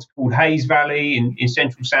well. It's called Hayes Valley in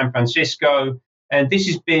central San Francisco. And this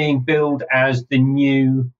is being billed as the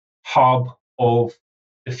new hub of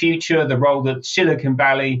the future, the role that Silicon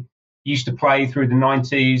Valley used to play through the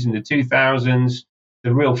 90s and the 2000s.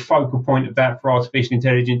 The real focal point of that for artificial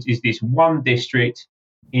intelligence is this one district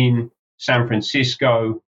in San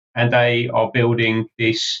Francisco, and they are building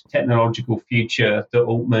this technological future that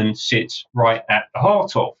Altman sits right at the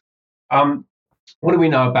heart of. What do we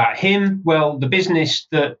know about him? Well, the business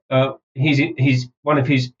that one of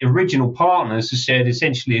his original partners has said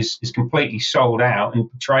essentially is completely sold out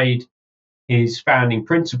and betrayed his founding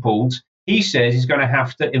principles. He says he's going to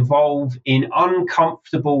have to evolve in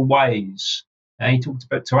uncomfortable ways. He talked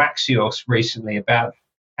about to Axios recently about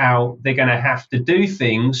how they're going to have to do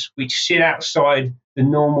things which sit outside the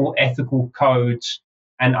normal ethical codes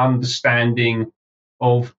and understanding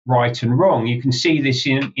of right and wrong. You can see this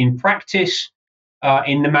in practice.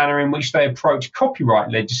 In the manner in which they approach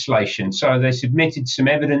copyright legislation. So they submitted some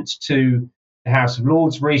evidence to the House of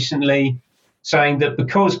Lords recently, saying that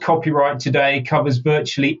because copyright today covers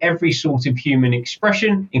virtually every sort of human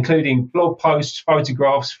expression, including blog posts,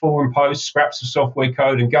 photographs, forum posts, scraps of software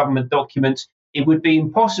code, and government documents, it would be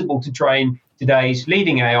impossible to train today's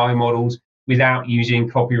leading AI models without using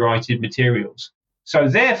copyrighted materials. So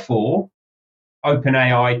therefore,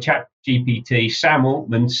 OpenAI, ChatGPT, Sam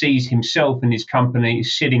Altman sees himself and his company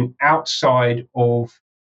as sitting outside of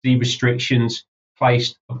the restrictions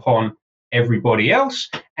placed upon everybody else.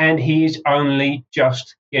 And he is only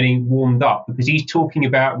just getting warmed up, because he's talking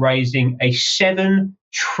about raising a $7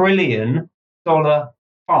 trillion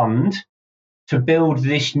fund to build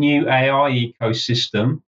this new AI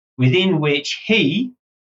ecosystem within which he,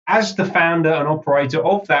 as the founder and operator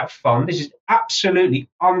of that fund, this is absolutely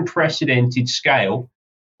unprecedented scale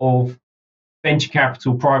of venture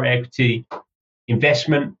capital, private equity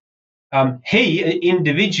investment. He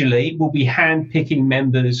individually will be handpicking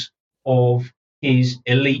members of his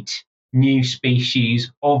elite new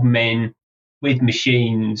species of men with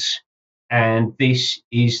machines. And this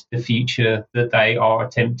is the future that they are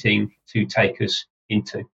attempting to take us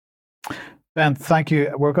into. Ben, thank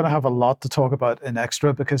you. We're going to have a lot to talk about in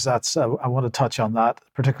Extra, because that's I want to touch on that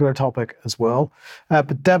particular topic as well.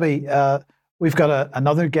 But Debbie, we've got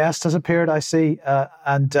another guest has appeared, I see.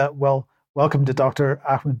 Well, welcome to Dr.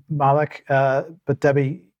 Ahmed Malik. But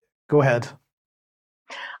Debbie, go ahead.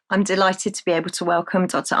 I'm delighted to be able to welcome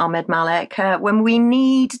Dr. Ahmed Malik. When we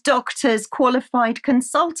need doctors, qualified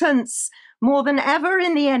consultants more than ever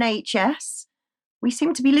in the NHS, we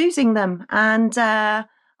seem to be losing them. And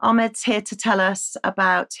Ahmed's here to tell us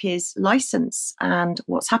about his license and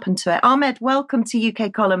what's happened to it. Ahmed, welcome to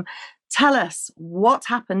UK Column. Tell us what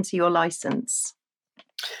happened to your license.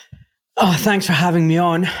 Oh, thanks for having me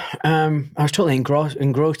on. I was totally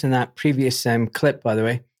engrossed in that previous clip, by the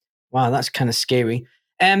way. Wow, that's kind of scary.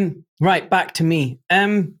 Right, back to me.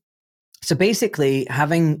 So basically,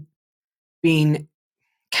 having been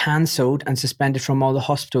cancelled and suspended from all the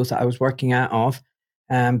hospitals that I was working out of,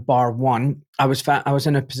 bar one, I was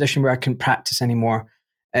in a position where I couldn't practice anymore.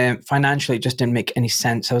 Financially, it just didn't make any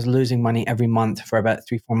sense. I was losing money every month for about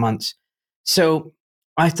 3-4 months. So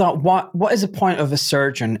I thought, what is the point of a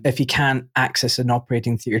surgeon if he can't access an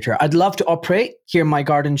operating theatre? I'd love to operate here in my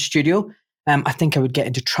garden studio. I think I would get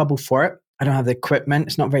into trouble for it. I don't have the equipment.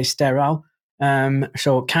 It's not very sterile.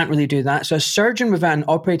 So can't really do that. So a surgeon without an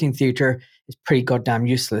operating theatre is pretty goddamn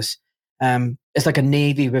useless. It's like a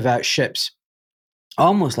navy without ships.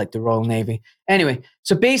 Almost like the Royal Navy. Anyway,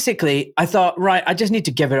 so basically I thought, right, I just need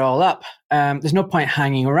to give it all up. There's no point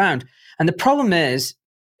hanging around. And the problem is,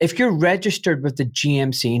 if you're registered with the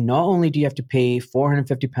GMC, not only do you have to pay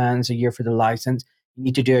 £450 a year for the license, You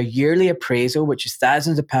need to do a yearly appraisal, which is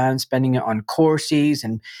thousands of pounds, spending it on courses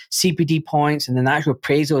and CPD points. And then the actual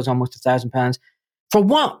appraisal is almost £1,000. For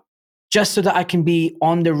what? Just so that I can be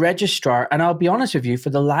on the registrar. And I'll be honest with you, for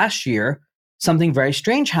the last year, something very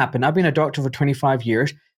strange happened. I've been a doctor for 25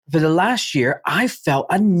 years. For the last year, I felt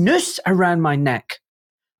a noose around my neck.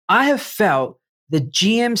 I have felt the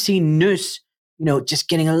GMC noose, just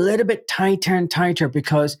getting a little bit tighter and tighter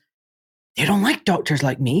because they don't like doctors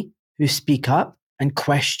like me who speak up and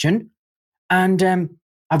question. And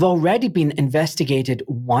I've already been investigated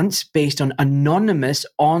once based on anonymous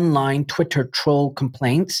online Twitter troll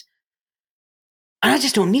complaints. And I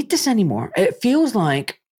just don't need this anymore. It feels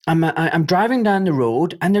like I'm driving down the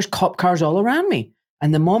road and there's cop cars all around me.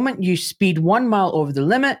 And the moment you speed 1 mile over the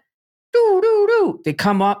limit, they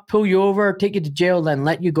come up, pull you over, take you to jail, then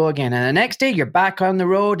let you go again. And the next day you're back on the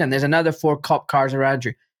road and there's another 4 cop cars around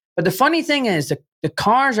you. But the funny thing is the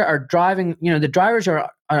cars are driving, the drivers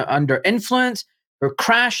are under influence, they're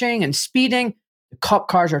crashing and speeding. The cop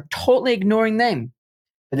cars are totally ignoring them.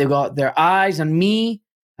 But they've got their eyes on me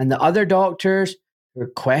and the other doctors who are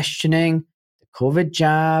questioning the COVID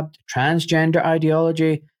jab, the transgender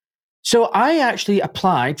ideology. So I actually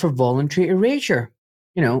applied for voluntary erasure,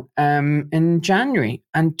 in January.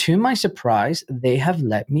 And to my surprise, they have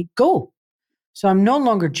let me go. So I'm no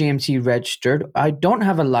longer GMC registered. I don't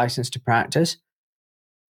have a license to practice.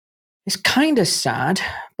 It's kind of sad,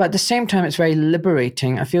 but at the same time, it's very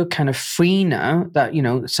liberating. I feel kind of free now that,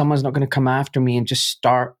 someone's not going to come after me and just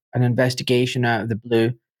start an investigation out of the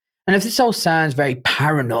blue. And if this all sounds very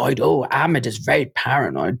paranoid, Ahmed is very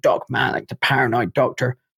paranoid, Doc Malik, the paranoid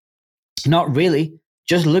doctor. Not really.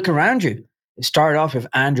 Just look around you. It started off with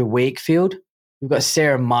Andrew Wakefield. We've got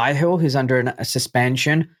Sarah Myhill, who's under a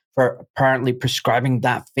suspension for apparently prescribing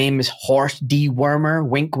that famous horse dewormer,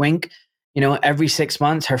 wink, wink. Every 6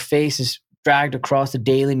 months, her face is dragged across the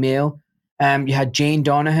Daily Mail. You had Jane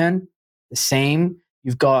Donohan, the same.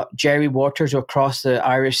 You've got Jerry Waters across the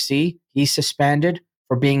Irish Sea. He's suspended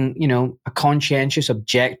for being, a conscientious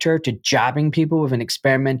objector to jabbing people with an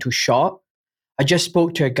experimental shot. I just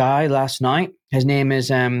spoke to a guy last night. His name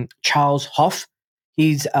is Charles Hough.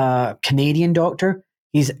 He's a Canadian doctor.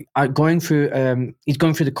 He's going through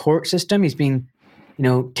the court system. He's been,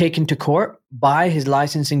 taken to court by his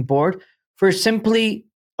licensing board for simply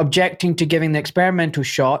objecting to giving the experimental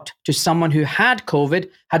shot to someone who had COVID,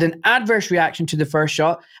 had an adverse reaction to the first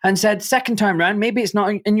shot, and said, second time round, maybe it's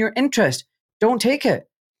not in your interest. Don't take it.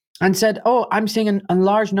 And said, I'm seeing a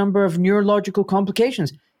large number of neurological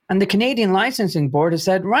complications. And the Canadian licensing board has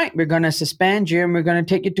said, right, we're going to suspend you and we're going to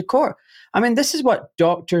take you to court. I mean, this is what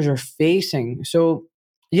doctors are facing. So,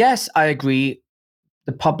 yes, I agree.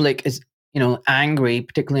 The public is, angry,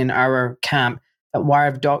 particularly in our camp, that why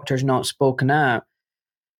have doctors not spoken out?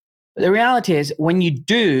 But the reality is, when you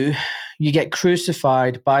do, you get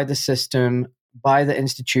crucified by the system, by the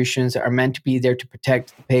institutions that are meant to be there to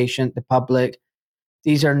protect the patient, the public.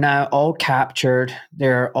 These are now all captured.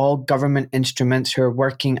 They're all government instruments who are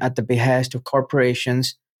working at the behest of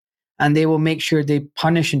corporations, and they will make sure they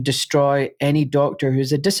punish and destroy any doctor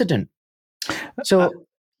who's a dissident. So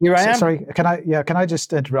here I am. Sorry, can I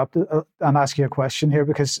just interrupt and ask you a question here?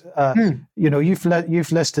 Because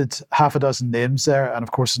you've listed half a dozen names there, and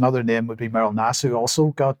of course another name would be Meryl Nass, who also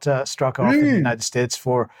got struck off in the United States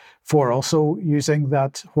for also using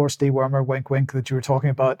that horse dewormer, wink, wink, that you were talking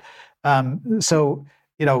about.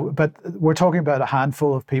 But we're talking about a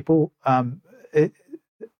handful of people.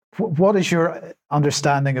 What is your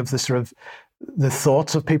understanding of the sort of the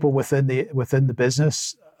thoughts of people within the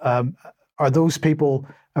business? Are those people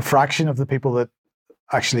a fraction of the people that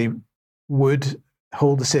actually would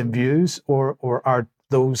hold the same views, or are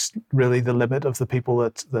those really the limit of the people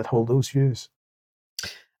that hold those views?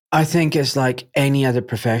 I think it's like any other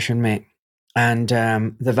profession, mate. And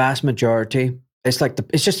the vast majority, it's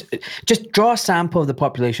just draw a sample of the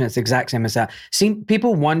population. It's the exact same as that. See,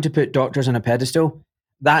 people want to put doctors on a pedestal.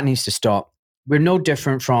 That needs to stop. We're no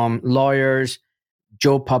different from lawyers,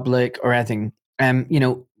 Joe Public, or anything.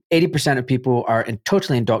 80% of people are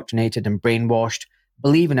totally indoctrinated and brainwashed,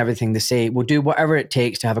 believe in everything they say, will do whatever it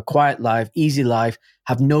takes to have a quiet life, easy life,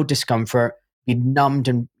 have no discomfort, be numbed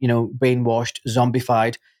and, brainwashed,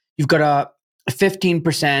 zombified. You've got a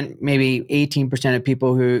 15%, maybe 18% of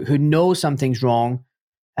people who know something's wrong,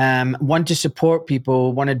 want to support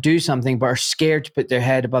people, want to do something, but are scared to put their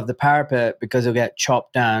head above the parapet because they'll get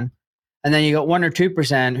chopped down. And then you got 1 or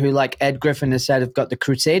 2% who, like Ed Griffin has said, have got the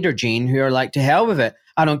crusader gene, who are like, to hell with it.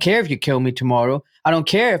 I don't care if you kill me tomorrow. I don't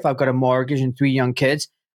care if I've got a mortgage and 3 young kids.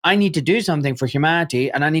 I need to do something for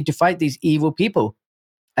humanity, and I need to fight these evil people.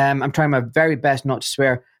 I'm trying my very best not to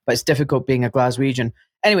swear, but it's difficult being a Glaswegian.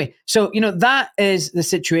 Anyway, so, that is the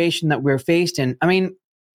situation that we're faced in. I mean,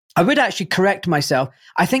 I would actually correct myself.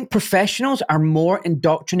 I think professionals are more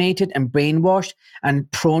indoctrinated and brainwashed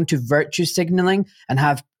and prone to virtue signaling and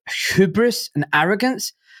have hubris and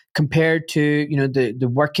arrogance compared to,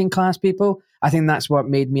 the working class people. I think that's what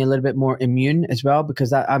made me a little bit more immune as well,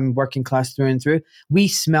 because I'm working class through and through. We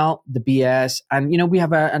smell the BS, and, we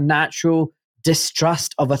have a natural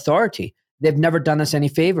distrust of authority. They've never done us any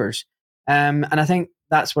favors. And I think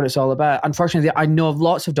that's what it's all about. Unfortunately, I know of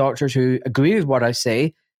lots of doctors who agree with what I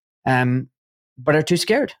say, but are too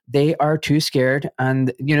scared. They are too scared.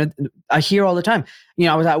 And, I hear all the time,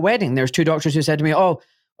 I was at a wedding. There's 2 doctors who said to me, "Oh,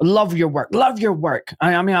 love your work, love your work."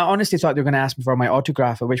 I honestly thought they were going to ask me for my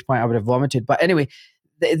autograph, at which point I would have vomited. But anyway,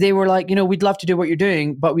 they were like, "We'd love to do what you're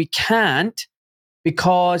doing, but we can't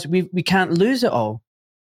because we can't lose it all."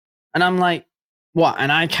 And I'm like, what?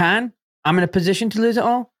 And I can? I'm in a position to lose it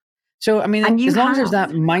all? So, I mean, as long as there's that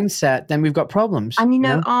mindset, then we've got problems. And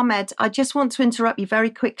Ahmed, I just want to interrupt you very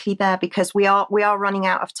quickly there, because we are running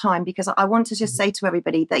out of time, because I want to just say to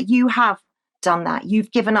everybody that you have done that.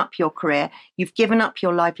 You've given up your career, you've given up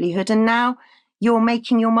your livelihood, and now you're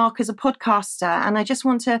making your mark as a podcaster. And I just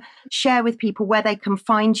want to share with people where they can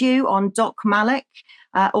find you on Doc Malik,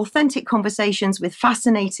 authentic conversations with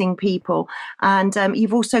fascinating people. And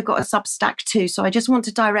you've also got a Substack too. So I just want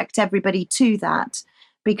to direct everybody to that,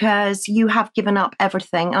 because you have given up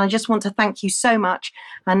everything. And I just want to thank you so much.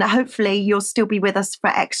 And hopefully you'll still be with us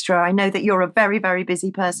for Extra. I know that you're a very, very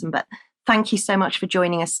busy person, but thank you so much for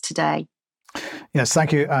joining us today. Yes,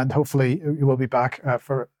 thank you. And hopefully you will be back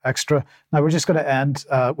for Extra. Now, we're just going to end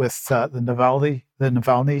with the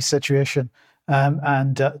Navalny situation,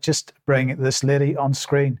 and just bring this lady on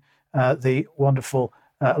screen, the wonderful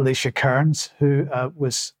Alicia Kearns, who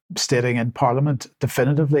was stating in Parliament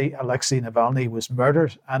definitively Alexei Navalny was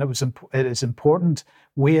murdered. And it is important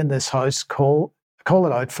we in this House call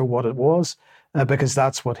it out for what it was, because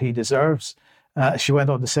that's what he deserves. She went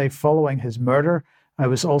on to say, following his murder, I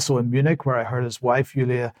was also in Munich, where I heard his wife,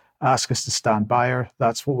 Yulia, ask us to stand by her.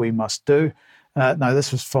 That's what we must do. Now,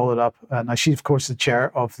 this was followed up. Now, she's, of course, the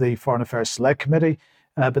chair of the Foreign Affairs Select Committee,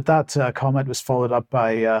 but that comment was followed up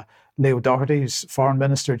by Leo Doherty, who's foreign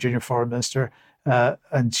minister, junior foreign minister,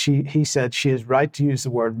 and he said she is right to use the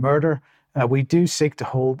word murder. We do seek to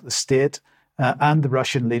hold the state and the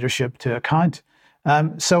Russian leadership to account.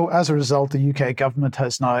 So as a result, the UK government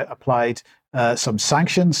has now applied some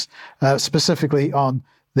sanctions, specifically on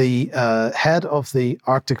the head of the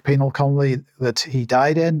Arctic Penal Colony that he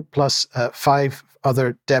died in, plus 5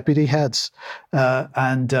 other deputy heads.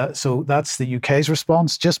 So that's the UK's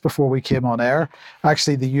response. Just before we came on air,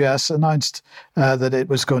 actually the US announced that it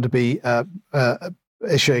was going to be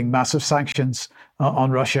issuing massive sanctions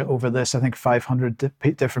on Russia over this. I think 500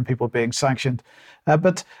 different people being sanctioned.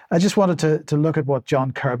 But I just wanted to look at what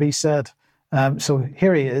John Kirby said. So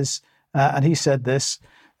here he is, and he said this.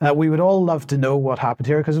 We would all love to know what happened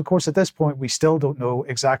here, because, of course, at this point, we still don't know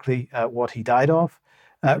exactly what he died of.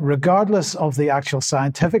 Regardless of the actual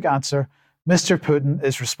scientific answer, Mr. Putin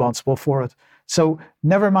is responsible for it. So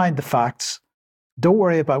never mind the facts. Don't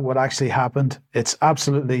worry about what actually happened. It's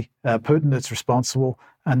absolutely Putin that's responsible,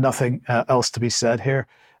 and nothing else to be said here.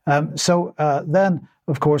 Then,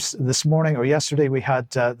 of course, this morning or yesterday, we had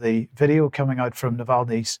the video coming out from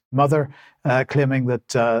Navalny's mother, claiming that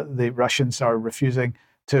the Russians are refusing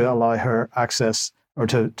to allow her access or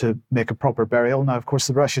to make a proper burial. Now, of course,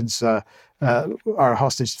 the Russians are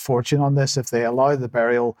hostage to fortune on this. If they allow the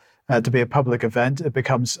burial to be a public event, it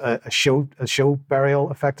becomes a show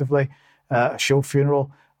burial, effectively, a show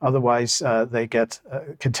funeral. Otherwise, they get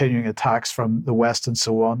continuing attacks from the West and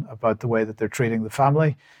so on about the way that they're treating the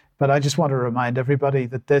family. But I just want to remind everybody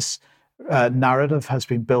that this narrative has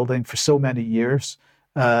been building for so many years.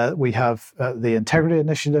 We have the Integrity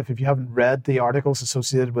Initiative. If you haven't read the articles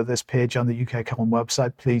associated with this page on the UK Column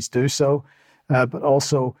website, please do so. But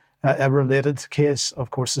also a related case,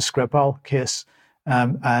 of course, the Skripal case.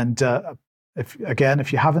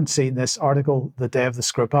 If you haven't seen this article, The Day of the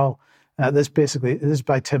Skripal, this is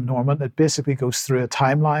by Tim Norman. It basically goes through a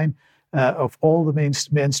timeline of all the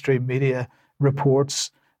mainstream media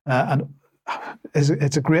reports, and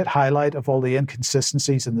it's a great highlight of all the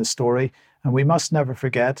inconsistencies in the story. And we must never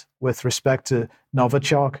forget, with respect to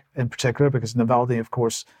Novichok in particular, because Navalny, of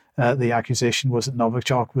course, the accusation was that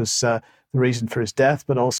Novichok was the reason for his death,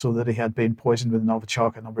 but also that he had been poisoned with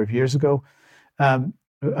Novichok a number of years ago.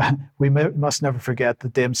 We must never forget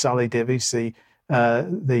that Dame Sally Davies,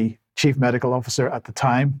 the chief medical officer at the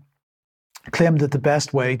time, claimed that the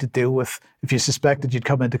best way to deal with, if you suspected you'd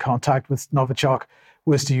come into contact with Novichok,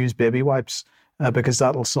 was to use baby wipes. because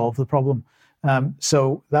that'll solve the problem.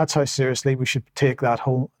 So that's how seriously we should take that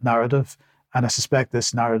whole narrative, and I suspect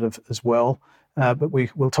this narrative as well. But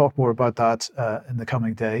we'll talk more about that in the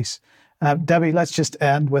coming days. Debbie, let's just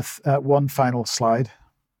end with one final slide.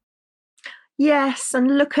 Yes,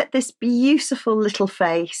 and look at this beautiful little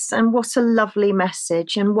face, and what a lovely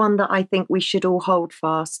message, and one that I think we should all hold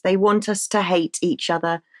fast. They want us to hate each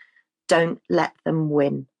other. Don't let them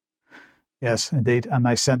win. Yes, indeed. A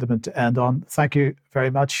nice sentiment to end on. Thank you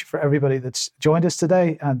very much for everybody that's joined us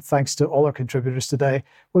today, and thanks to all our contributors today.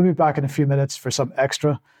 We'll be back in a few minutes for some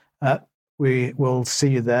extra. We will see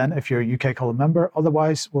you then if you're a UK Column member.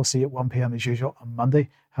 Otherwise, we'll see you at 1 p.m. as usual on Monday.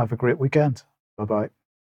 Have a great weekend. Bye-bye.